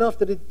long enough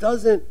that it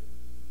doesn't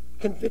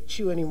convict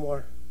you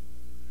anymore.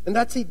 And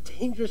that's a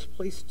dangerous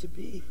place to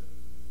be.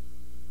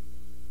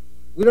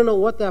 We don't know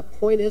what that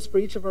point is for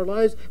each of our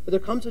lives, but there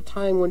comes a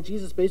time when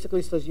Jesus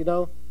basically says,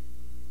 you're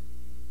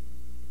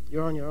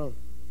on your own.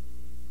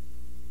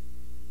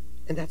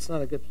 And that's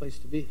not a good place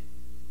to be.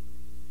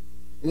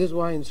 And this is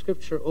why in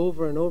Scripture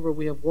over and over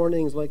we have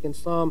warnings like in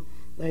Psalm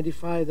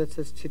 95 that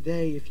says,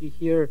 today if you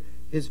hear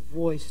his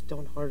voice,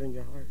 don't harden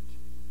your heart.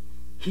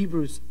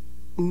 Hebrews,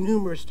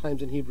 numerous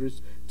times in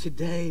Hebrews,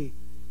 today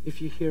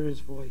if you hear his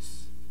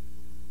voice,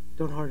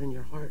 don't harden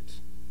your heart.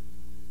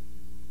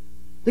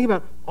 Think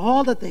about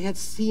all that they had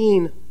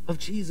seen of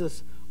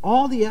Jesus,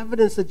 all the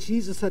evidence that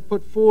Jesus had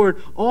put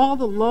forward, all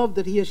the love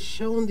that he has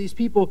shown these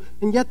people,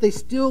 and yet they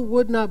still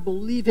would not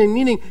believe him,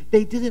 meaning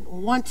they didn't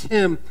want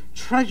him,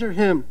 treasure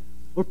him,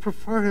 or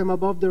prefer him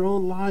above their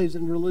own lives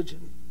and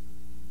religion.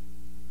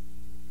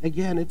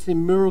 Again, it's a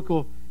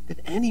miracle that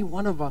any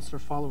one of us are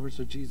followers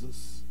of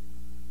Jesus.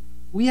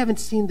 We haven't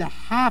seen the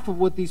half of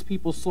what these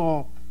people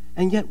saw,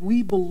 and yet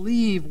we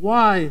believe.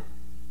 Why?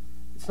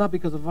 It's not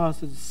because of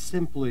us. It's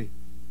simply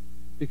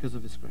because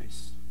of his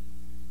grace.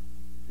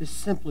 It's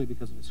simply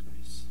because of his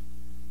grace.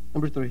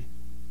 Number 3.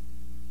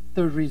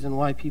 Third reason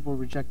why people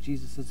reject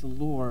Jesus is the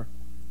lure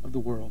of the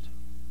world.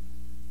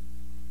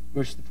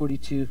 Verse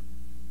 42.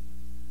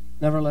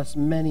 Nevertheless,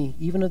 many,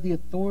 even of the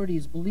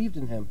authorities, believed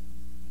in him.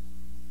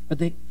 But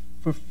they,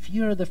 for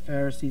fear of the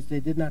Pharisees, they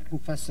did not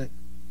confess it,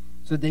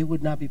 so they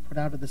would not be put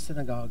out of the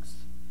synagogues.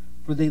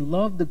 For they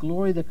loved the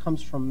glory that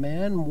comes from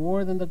man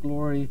more than the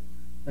glory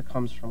that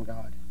comes from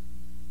God.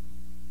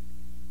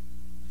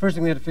 First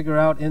thing we have to figure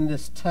out in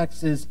this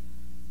text is,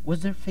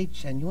 was their faith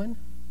genuine?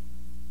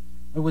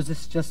 Or was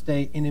this just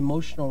an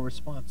emotional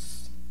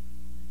response?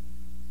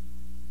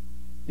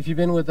 If you've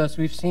been with us,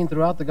 we've seen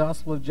throughout the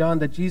Gospel of John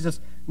that Jesus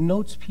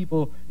notes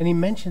people, and he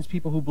mentions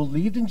people who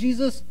believed in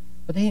Jesus,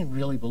 but they didn't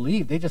really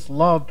believe. They just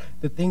loved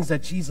the things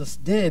that Jesus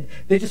did.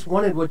 They just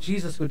wanted what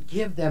Jesus would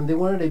give them. They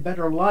wanted a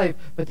better life,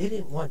 but they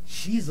didn't want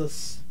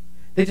Jesus.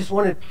 They just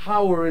wanted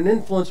power and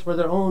influence for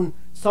their own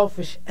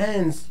selfish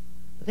ends.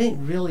 But they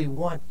didn't really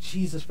want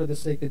Jesus for the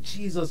sake of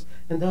Jesus,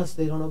 and thus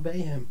they don't obey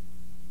him.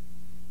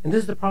 And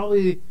this is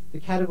probably the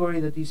category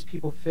that these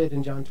people fit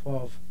in John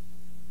 12.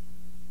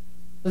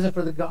 Listen,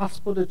 for the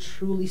gospel to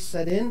truly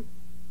set in,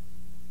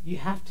 you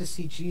have to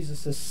see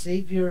Jesus as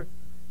Savior,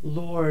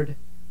 Lord,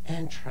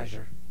 and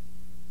treasure.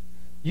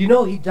 You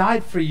know he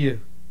died for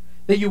you,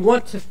 that you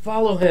want to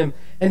follow him,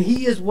 and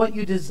he is what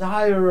you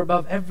desire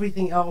above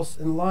everything else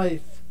in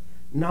life: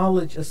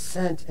 knowledge,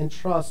 assent, and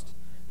trust.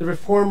 The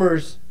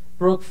reformers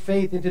broke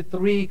faith into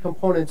 3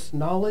 components: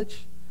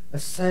 knowledge,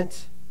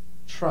 assent,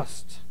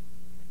 trust.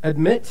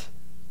 Admit,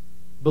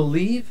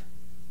 believe,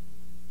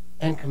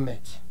 and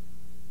commit.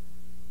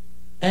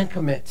 And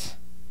commit.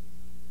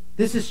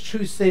 This is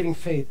true saving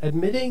faith: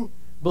 admitting,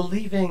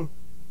 believing,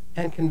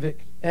 and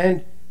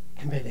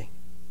committing.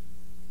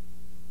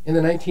 In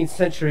the 19th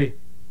century,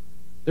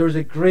 there was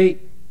a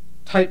great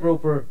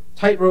tightrope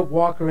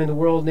walker in the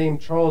world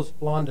named Charles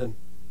Blondin.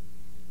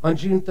 On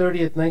June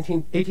 30th,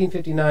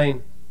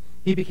 1859,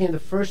 he became the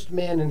first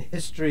man in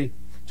history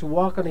to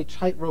walk on a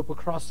tightrope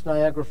across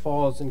Niagara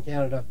Falls in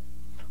Canada.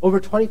 Over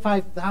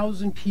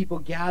 25,000 people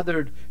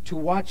gathered to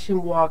watch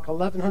him walk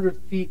 1,100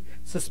 feet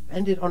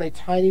suspended on a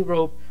tiny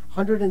rope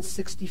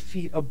 160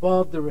 feet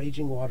above the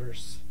raging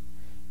waters.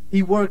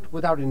 He worked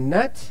without a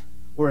net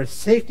or a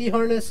safety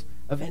harness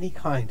of any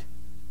kind.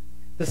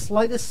 The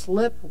slightest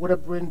slip would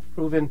have been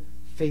proven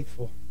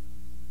fatal.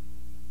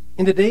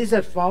 In the days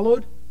that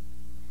followed,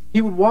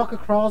 he would walk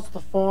across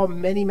the fall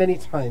many, many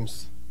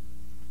times.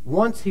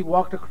 Once he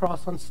walked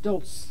across on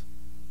stilts.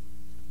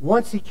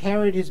 Once he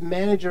carried his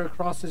manager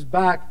across his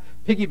back,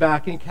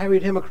 piggyback, and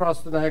carried him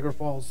across the Niagara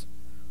Falls.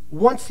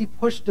 Once he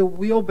pushed a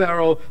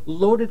wheelbarrow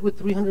loaded with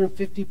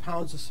 350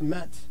 pounds of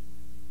cement.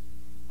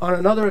 On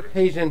another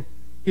occasion,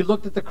 he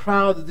looked at the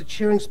crowd of the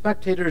cheering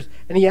spectators,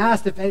 and he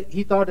asked if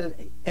they thought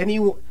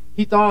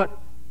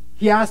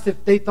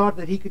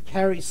that he could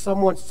carry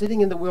someone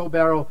sitting in the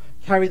wheelbarrow,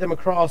 carry them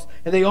across.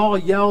 And they all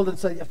yelled and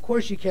said, "Of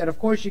course you can, of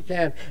course you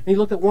can." And he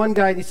looked at one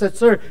guy and he said,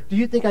 "Sir, do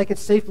you think I can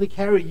safely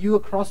carry you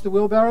across the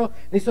wheelbarrow?"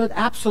 And he said,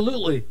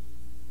 "Absolutely." And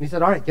he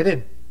said, "All right, get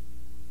in."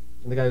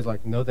 And the guy was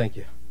like, "No, thank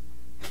you."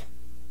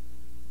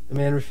 The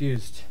man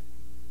refused.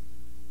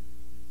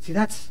 See,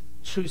 that's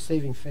true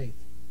saving faith.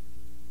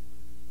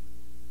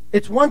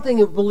 It's one thing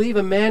to believe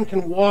a man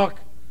can walk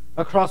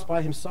across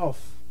by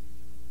himself.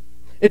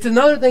 It's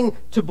another thing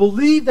to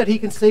believe that he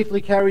can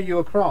safely carry you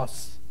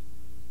across.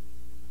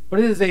 But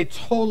it is a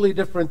totally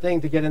different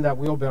thing to get in that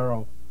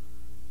wheelbarrow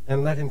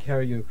and let him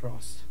carry you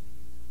across.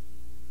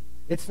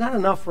 It's not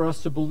enough for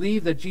us to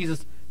believe that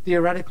Jesus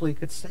theoretically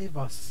could save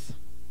us.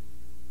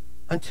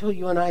 Until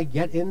you and I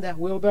get in that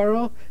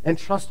wheelbarrow and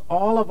trust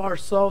all of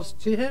ourselves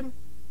to him,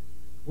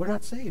 we're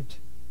not saved.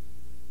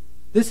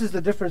 This is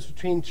the difference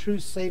between true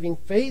saving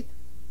faith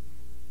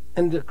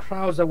and the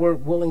crowds that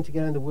weren't willing to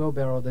get in the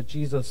wheelbarrow that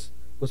Jesus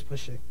was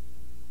pushing.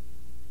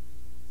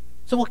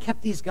 So what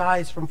kept these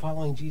guys from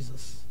following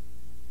Jesus?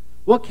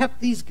 What kept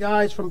these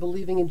guys from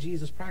believing in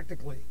Jesus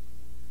practically?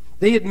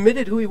 They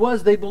admitted who he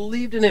was. They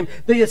believed in him.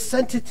 They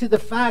assented to the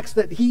facts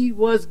that he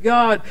was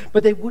God,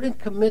 but they wouldn't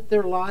commit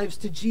their lives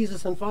to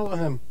Jesus and follow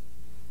him.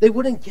 They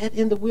wouldn't get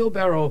in the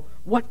wheelbarrow.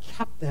 What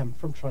kept them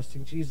from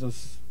trusting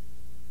Jesus?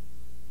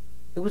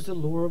 It was the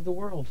lure of the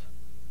world.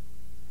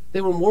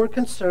 They were more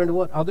concerned with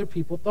what other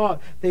people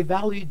thought. They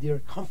valued their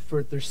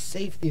comfort, their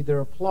safety, their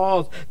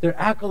applause, their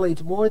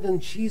accolades more than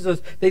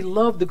Jesus. They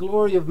loved the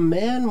glory of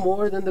man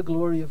more than the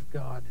glory of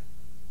God.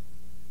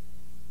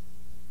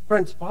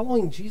 Friends,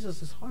 following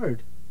Jesus is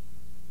hard.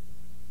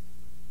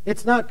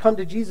 It's not come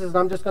to Jesus and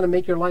I'm just going to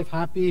make your life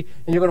happy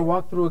and you're going to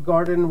walk through a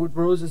garden with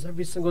roses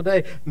every single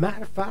day.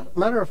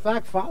 Matter of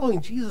fact,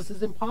 following Jesus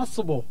is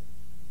impossible.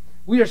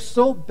 We are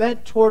so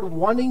bent toward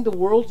wanting the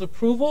world's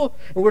approval,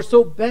 and we're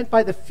so bent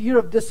by the fear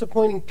of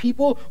disappointing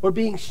people or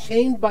being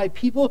shamed by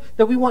people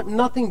that we want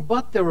nothing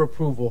but their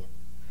approval.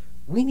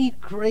 We need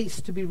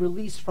grace to be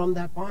released from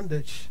that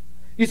bondage.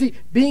 You see,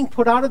 being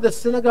put out of the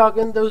synagogue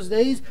in those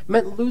days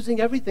meant losing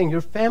everything.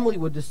 Your family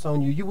would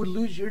disown you. You would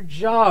lose your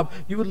job.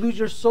 You would lose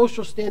your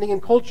social standing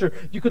and culture.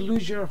 You could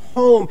lose your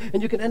home,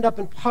 and you could end up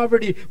in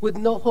poverty with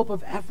no hope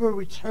of ever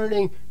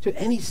returning to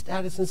any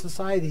status in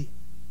society.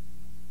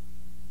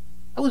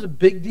 That was a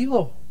big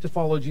deal to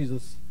follow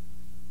Jesus.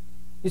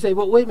 You say,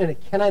 well, wait a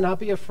minute. Can I not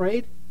be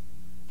afraid?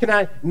 Can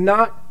I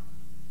not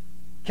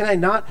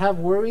have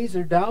worries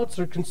or doubts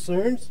or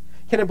concerns?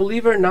 Can a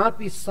believer not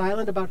be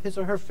silent about his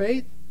or her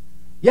faith?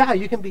 Yeah,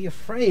 you can be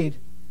afraid.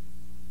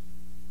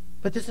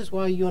 But this is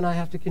why you and I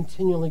have to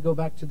continually go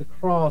back to the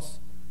cross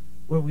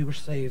where we were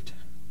saved.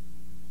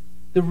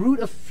 The root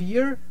of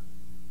fear,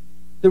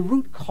 the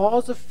root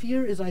cause of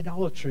fear is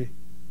idolatry.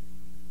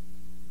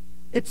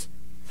 It's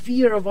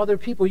fear of other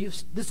people.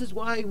 This is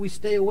why we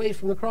stay away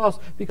from the cross,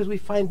 because we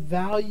find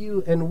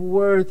value and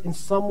worth in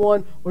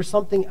someone or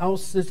something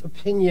else's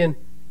opinion,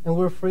 and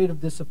we're afraid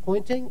of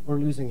disappointing or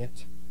losing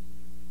it.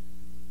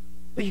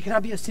 But you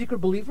cannot be a secret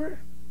believer.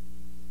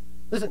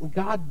 Listen,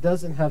 God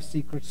doesn't have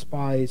secret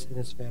spies in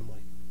his family.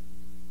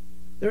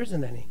 There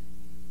isn't any.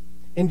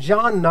 In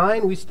John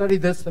 9, we study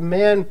this. A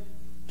man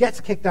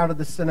gets kicked out of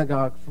the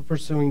synagogue for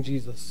pursuing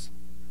Jesus.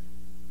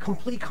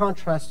 Complete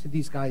contrast to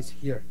these guys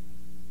here.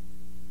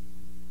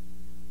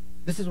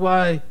 This is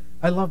why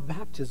I love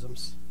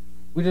baptisms.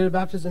 We did a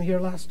baptism here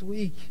last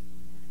week.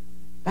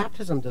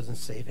 Baptism doesn't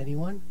save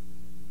anyone.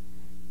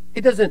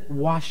 It doesn't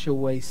wash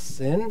away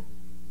sin.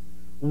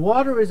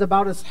 Water is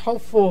about as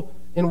helpful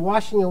in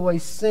washing away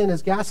sin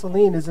as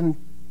gasoline is in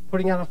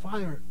putting out a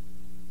fire.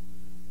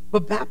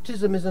 But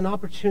baptism is an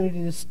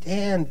opportunity to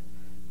stand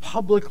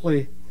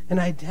publicly and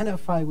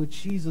identify with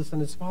Jesus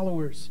and his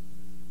followers.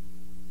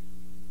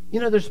 You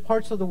know, there's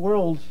parts of the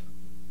world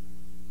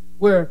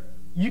where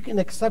you can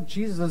accept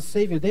Jesus as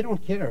Savior. They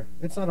don't care.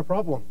 It's not a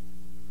problem.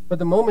 But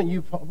the moment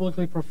you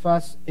publicly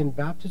profess in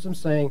baptism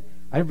saying,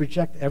 I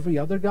reject every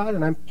other God,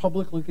 and I'm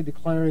publicly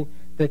declaring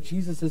that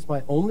Jesus is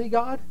my only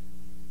God,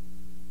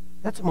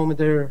 that's a moment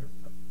they're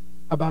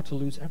about to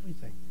lose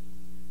everything.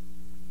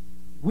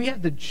 We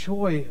have the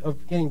joy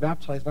of getting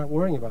baptized, not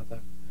worrying about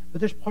that.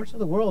 But there's parts of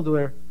the world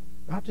where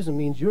baptism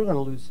means you're going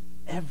to lose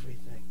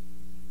everything.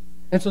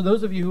 And so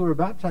those of you who were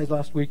baptized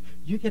last week,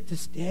 you get to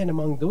stand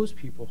among those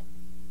people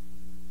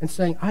and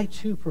saying, I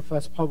too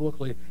profess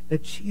publicly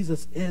that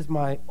Jesus is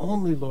my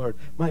only Lord,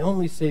 my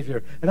only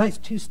Savior. And I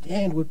too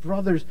stand with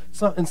brothers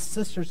and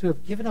sisters who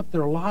have given up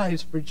their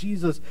lives for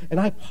Jesus. And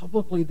I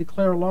publicly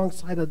declare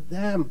alongside of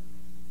them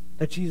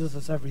that Jesus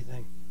is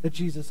everything, that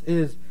Jesus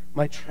is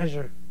my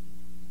treasure.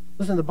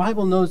 Listen, the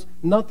Bible knows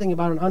nothing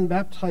about an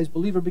unbaptized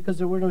believer because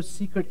there were no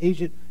secret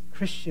agent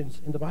Christians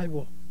in the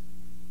Bible.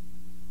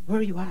 Where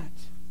are you at?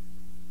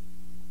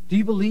 Do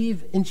you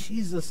believe in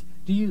Jesus?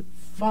 Do you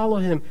follow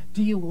him?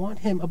 Do you want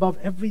him above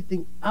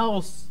everything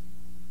else?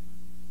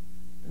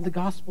 And the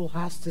gospel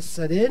has to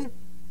set in,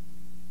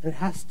 and it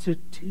has to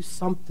do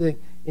something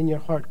in your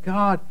heart.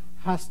 God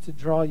has to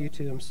draw you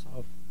to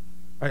himself.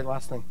 All right,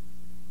 last thing.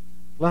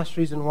 Last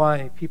reason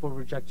why people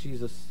reject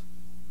Jesus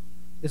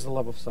is the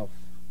love of self.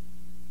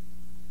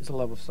 Is the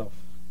love of self.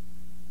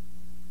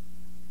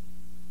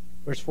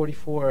 Verse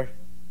 44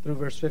 through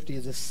verse 50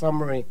 is a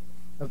summary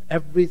of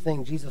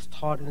everything Jesus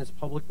taught in his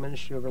public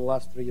ministry over the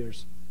last 3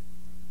 years.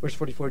 Verse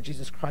 44,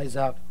 Jesus cries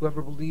out,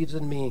 whoever believes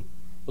in me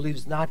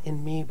believes not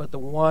in me,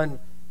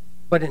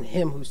 but in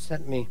him who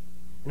sent me.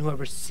 And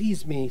whoever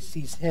sees me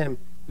sees him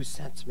who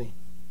sent me.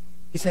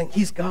 He's saying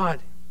he's God.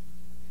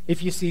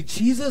 If you see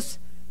Jesus,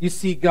 you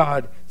see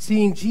God.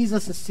 Seeing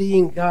Jesus is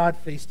seeing God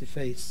face to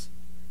face.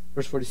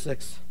 Verse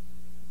 46,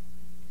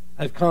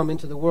 I've come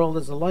into the world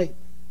as a light,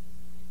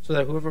 so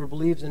that whoever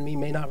believes in me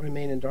may not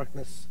remain in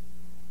darkness.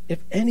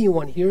 If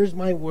anyone hears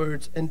my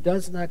words and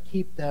does not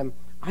keep them,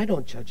 I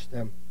don't judge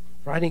them.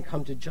 For I didn't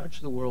come to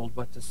judge the world,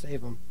 but to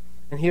save them.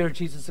 And here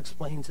Jesus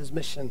explains his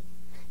mission.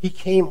 He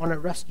came on a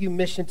rescue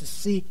mission to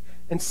seek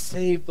and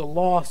save the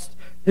lost.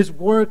 His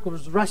work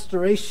was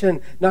restoration,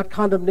 not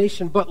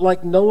condemnation. But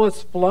like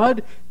Noah's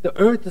flood, the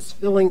earth is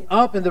filling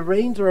up and the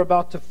rains are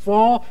about to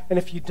fall. And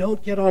if you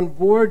don't get on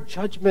board,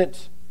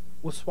 judgment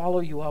will swallow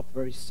you up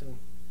very soon.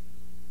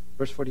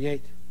 Verse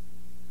 48,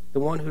 the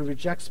one who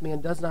rejects me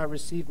and does not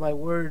receive my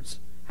words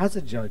has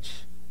a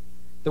judge.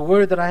 The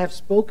word that I have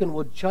spoken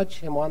will judge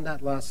him on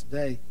that last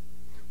day.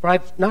 For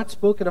I've not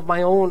spoken of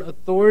my own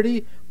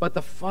authority, but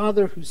the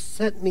Father who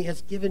sent me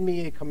has given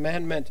me a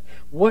commandment,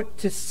 what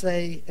to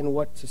say and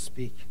what to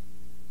speak.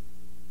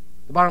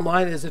 The bottom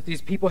line is, if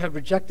these people have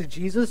rejected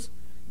Jesus,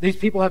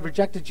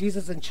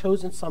 and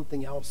chosen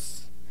something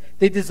else.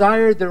 They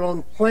desired their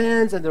own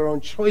plans and their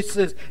own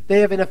choices.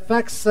 They have in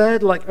effect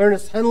said, like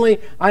Ernest Henley,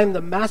 I am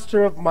the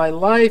master of my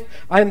life.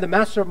 I am the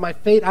master of my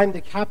fate. I am the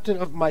captain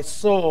of my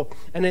soul.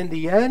 And in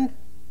the end,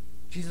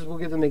 Jesus will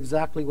give them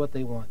exactly what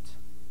they want.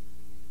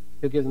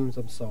 He'll give them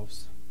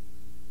themselves.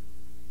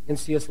 In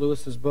C.S.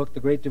 Lewis's book, The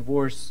Great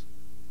Divorce,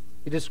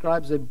 he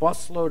describes a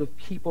busload of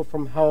people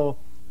from hell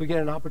who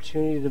get an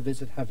opportunity to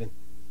visit heaven.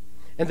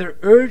 And they're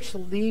urged to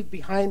leave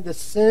behind the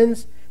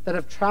sins that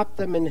have trapped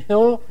them in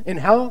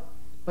hell,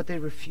 but they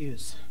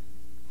refuse.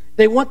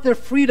 They want their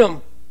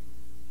freedom,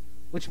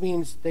 which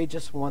means they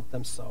just want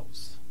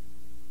themselves.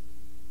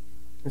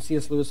 And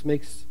C.S. Lewis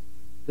makes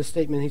the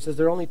statement. He says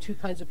there are only two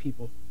kinds of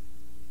people.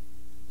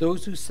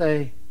 Those who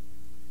say,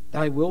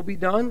 "Thy will be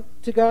done,"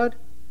 to God,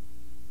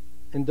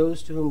 and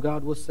those to whom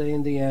God will say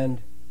in the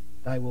end,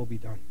 "Thy will be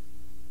done."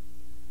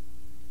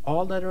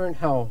 All that are in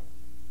hell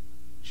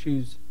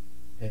choose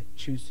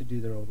to do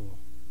their own will.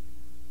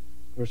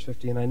 Verse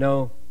 50, and I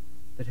know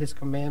that his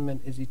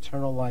commandment is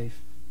eternal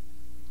life.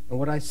 And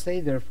what I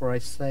say, therefore, I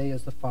say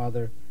as the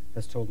Father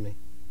has told me.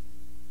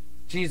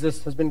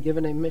 Jesus has been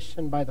given a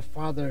mission by the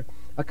Father,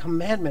 a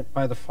commandment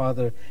by the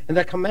Father. And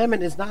that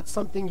commandment is not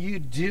something you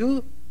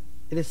do,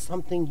 it is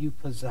something you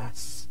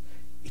possess.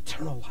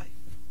 Eternal life.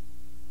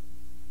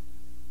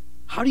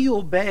 How do you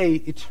obey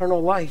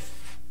eternal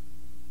life?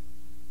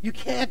 You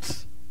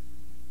can't.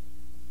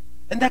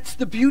 And that's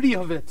the beauty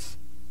of it.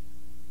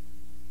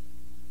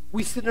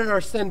 We sit in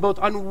our sin, both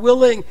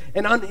unwilling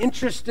and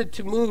uninterested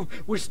to move.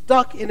 We're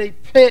stuck in a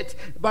pit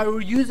by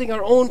we're using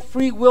our own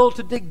free will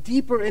to dig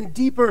deeper and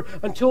deeper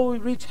until we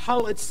reach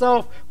hell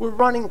itself. We're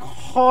running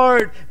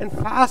hard and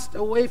fast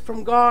away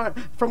from God,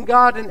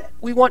 and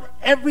we want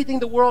everything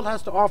the world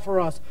has to offer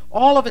us.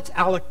 All of its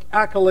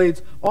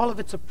accolades, all of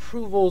its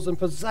approvals and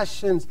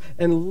possessions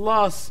and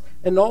lusts.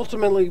 And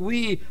ultimately,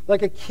 we,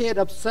 like a kid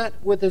upset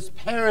with his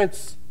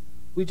parents,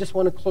 we just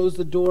want to close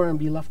the door and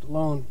be left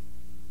alone.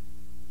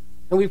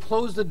 And we've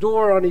closed the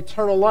door on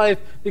eternal life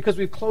because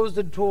we've closed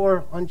the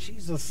door on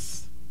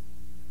Jesus.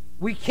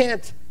 We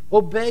can't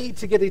obey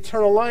to get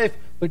eternal life,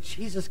 but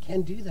Jesus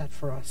can do that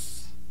for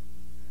us.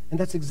 And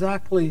that's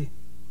exactly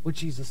what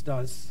Jesus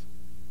does.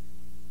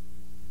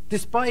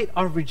 Despite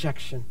our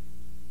rejection,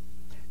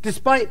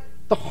 despite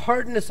the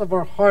hardness of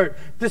our heart,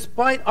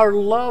 despite our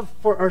love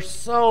for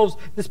ourselves,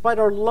 despite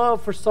our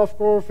love for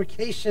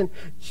self-glorification,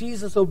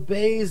 Jesus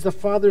obeys the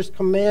Father's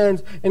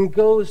commands and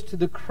goes to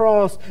the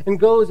cross and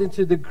goes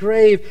into the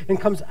grave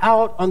and comes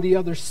out on the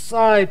other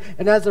side.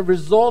 And as a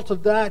result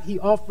of that, he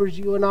offers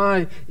you and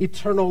I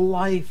eternal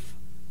life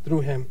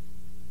through him.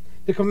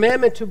 The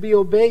commandment to be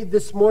obeyed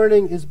this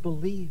morning is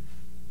believe.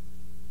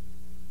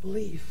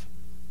 Believe.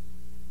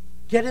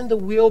 Get in the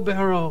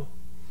wheelbarrow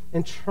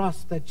and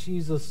trust that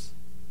Jesus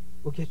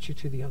will get you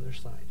to the other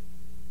side.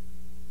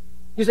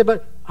 You say,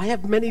 but I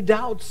have many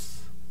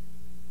doubts.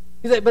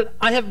 You say, but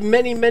I have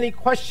many, many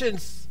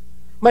questions.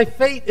 My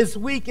faith is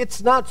weak.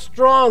 It's not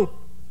strong.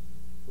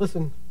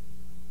 Listen,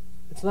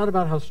 it's not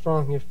about how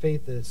strong your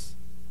faith is.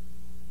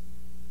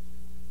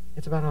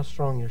 It's about how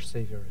strong your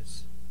Savior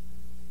is.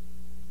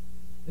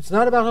 It's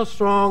not about how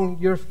strong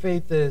your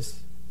faith is.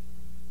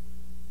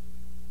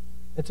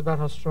 It's about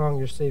how strong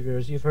your Savior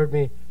is. You've heard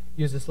me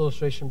use this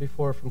illustration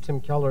before from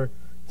Tim Keller.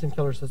 Tim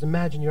Keller says,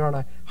 imagine you're on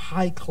a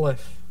high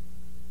cliff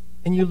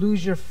and you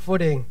lose your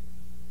footing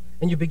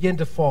and you begin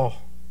to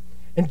fall.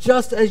 And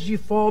just as you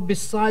fall,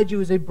 beside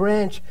you is a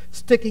branch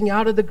sticking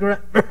out of the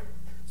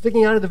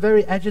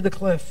very edge of the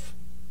cliff.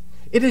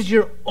 It is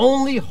your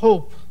only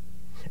hope,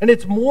 and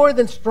it's more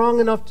than strong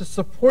enough to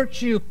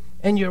support you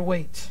and your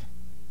weight.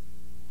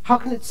 How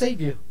can it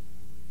save you?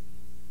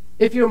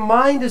 If your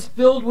mind is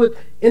filled with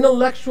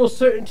intellectual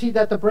certainty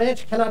that the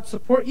branch cannot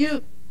support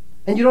you,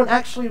 and you don't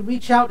actually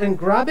reach out and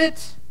grab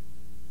it,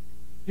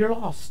 you're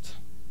lost.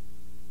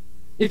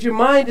 If your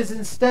mind is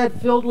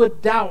instead filled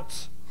with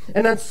doubt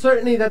and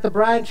uncertainty that the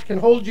branch can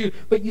hold you,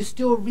 but you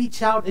still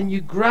reach out and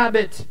you grab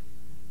it,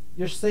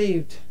 you're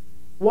saved.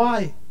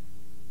 Why?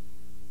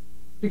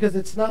 Because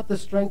it's not the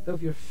strength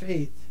of your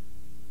faith,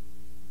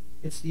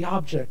 it's the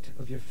object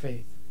of your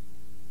faith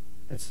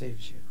that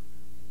saves you.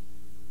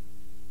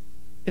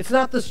 It's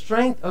not the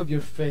strength of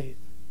your faith,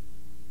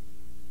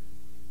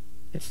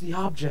 it's the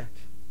object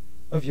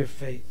of your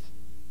faith.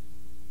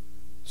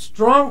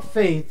 Strong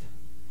faith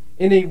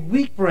in a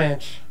weak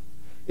branch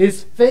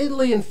is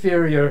fatally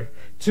inferior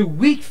to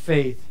weak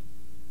faith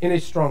in a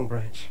strong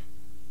branch.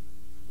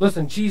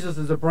 Listen, Jesus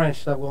is a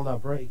branch that will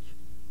not break.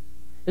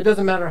 It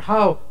doesn't matter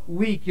how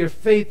weak your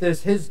faith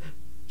is,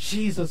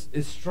 Jesus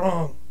is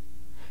strong.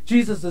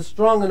 Jesus is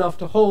strong enough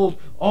to hold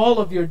all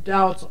of your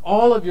doubts,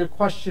 all of your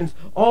questions,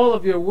 all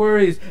of your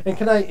worries. And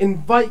can I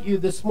invite you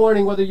this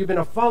morning, whether you've been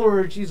a follower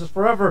of Jesus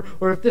forever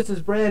or if this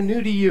is brand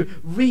new to you,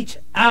 reach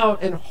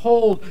out and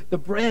hold the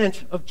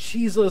branch of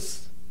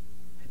Jesus.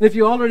 And if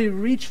you already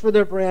reach for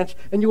their branch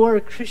and you are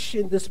a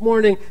Christian this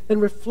morning,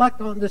 then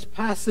reflect on this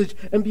passage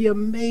and be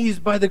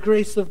amazed by the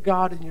grace of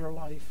God in your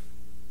life.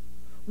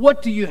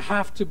 What do you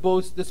have to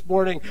boast this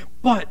morning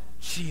but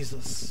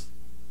Jesus?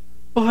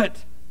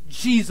 But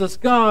Jesus.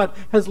 God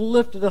has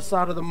lifted us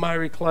out of the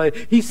miry clay.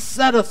 He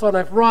set us on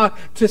a rock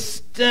to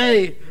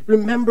stay.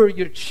 Remember,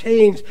 you're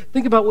changed.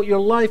 Think about what your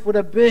life would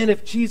have been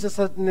if Jesus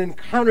hadn't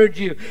encountered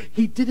you.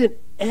 He didn't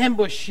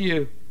ambush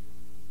you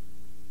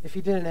if he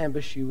didn't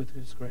ambush you with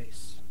his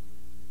grace.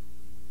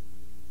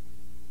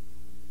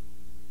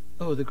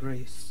 Oh, the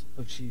grace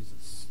of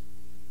Jesus.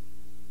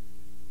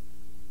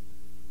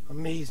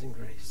 Amazing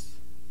grace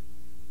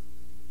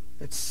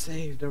that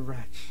saved a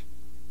wretch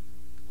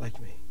like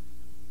me.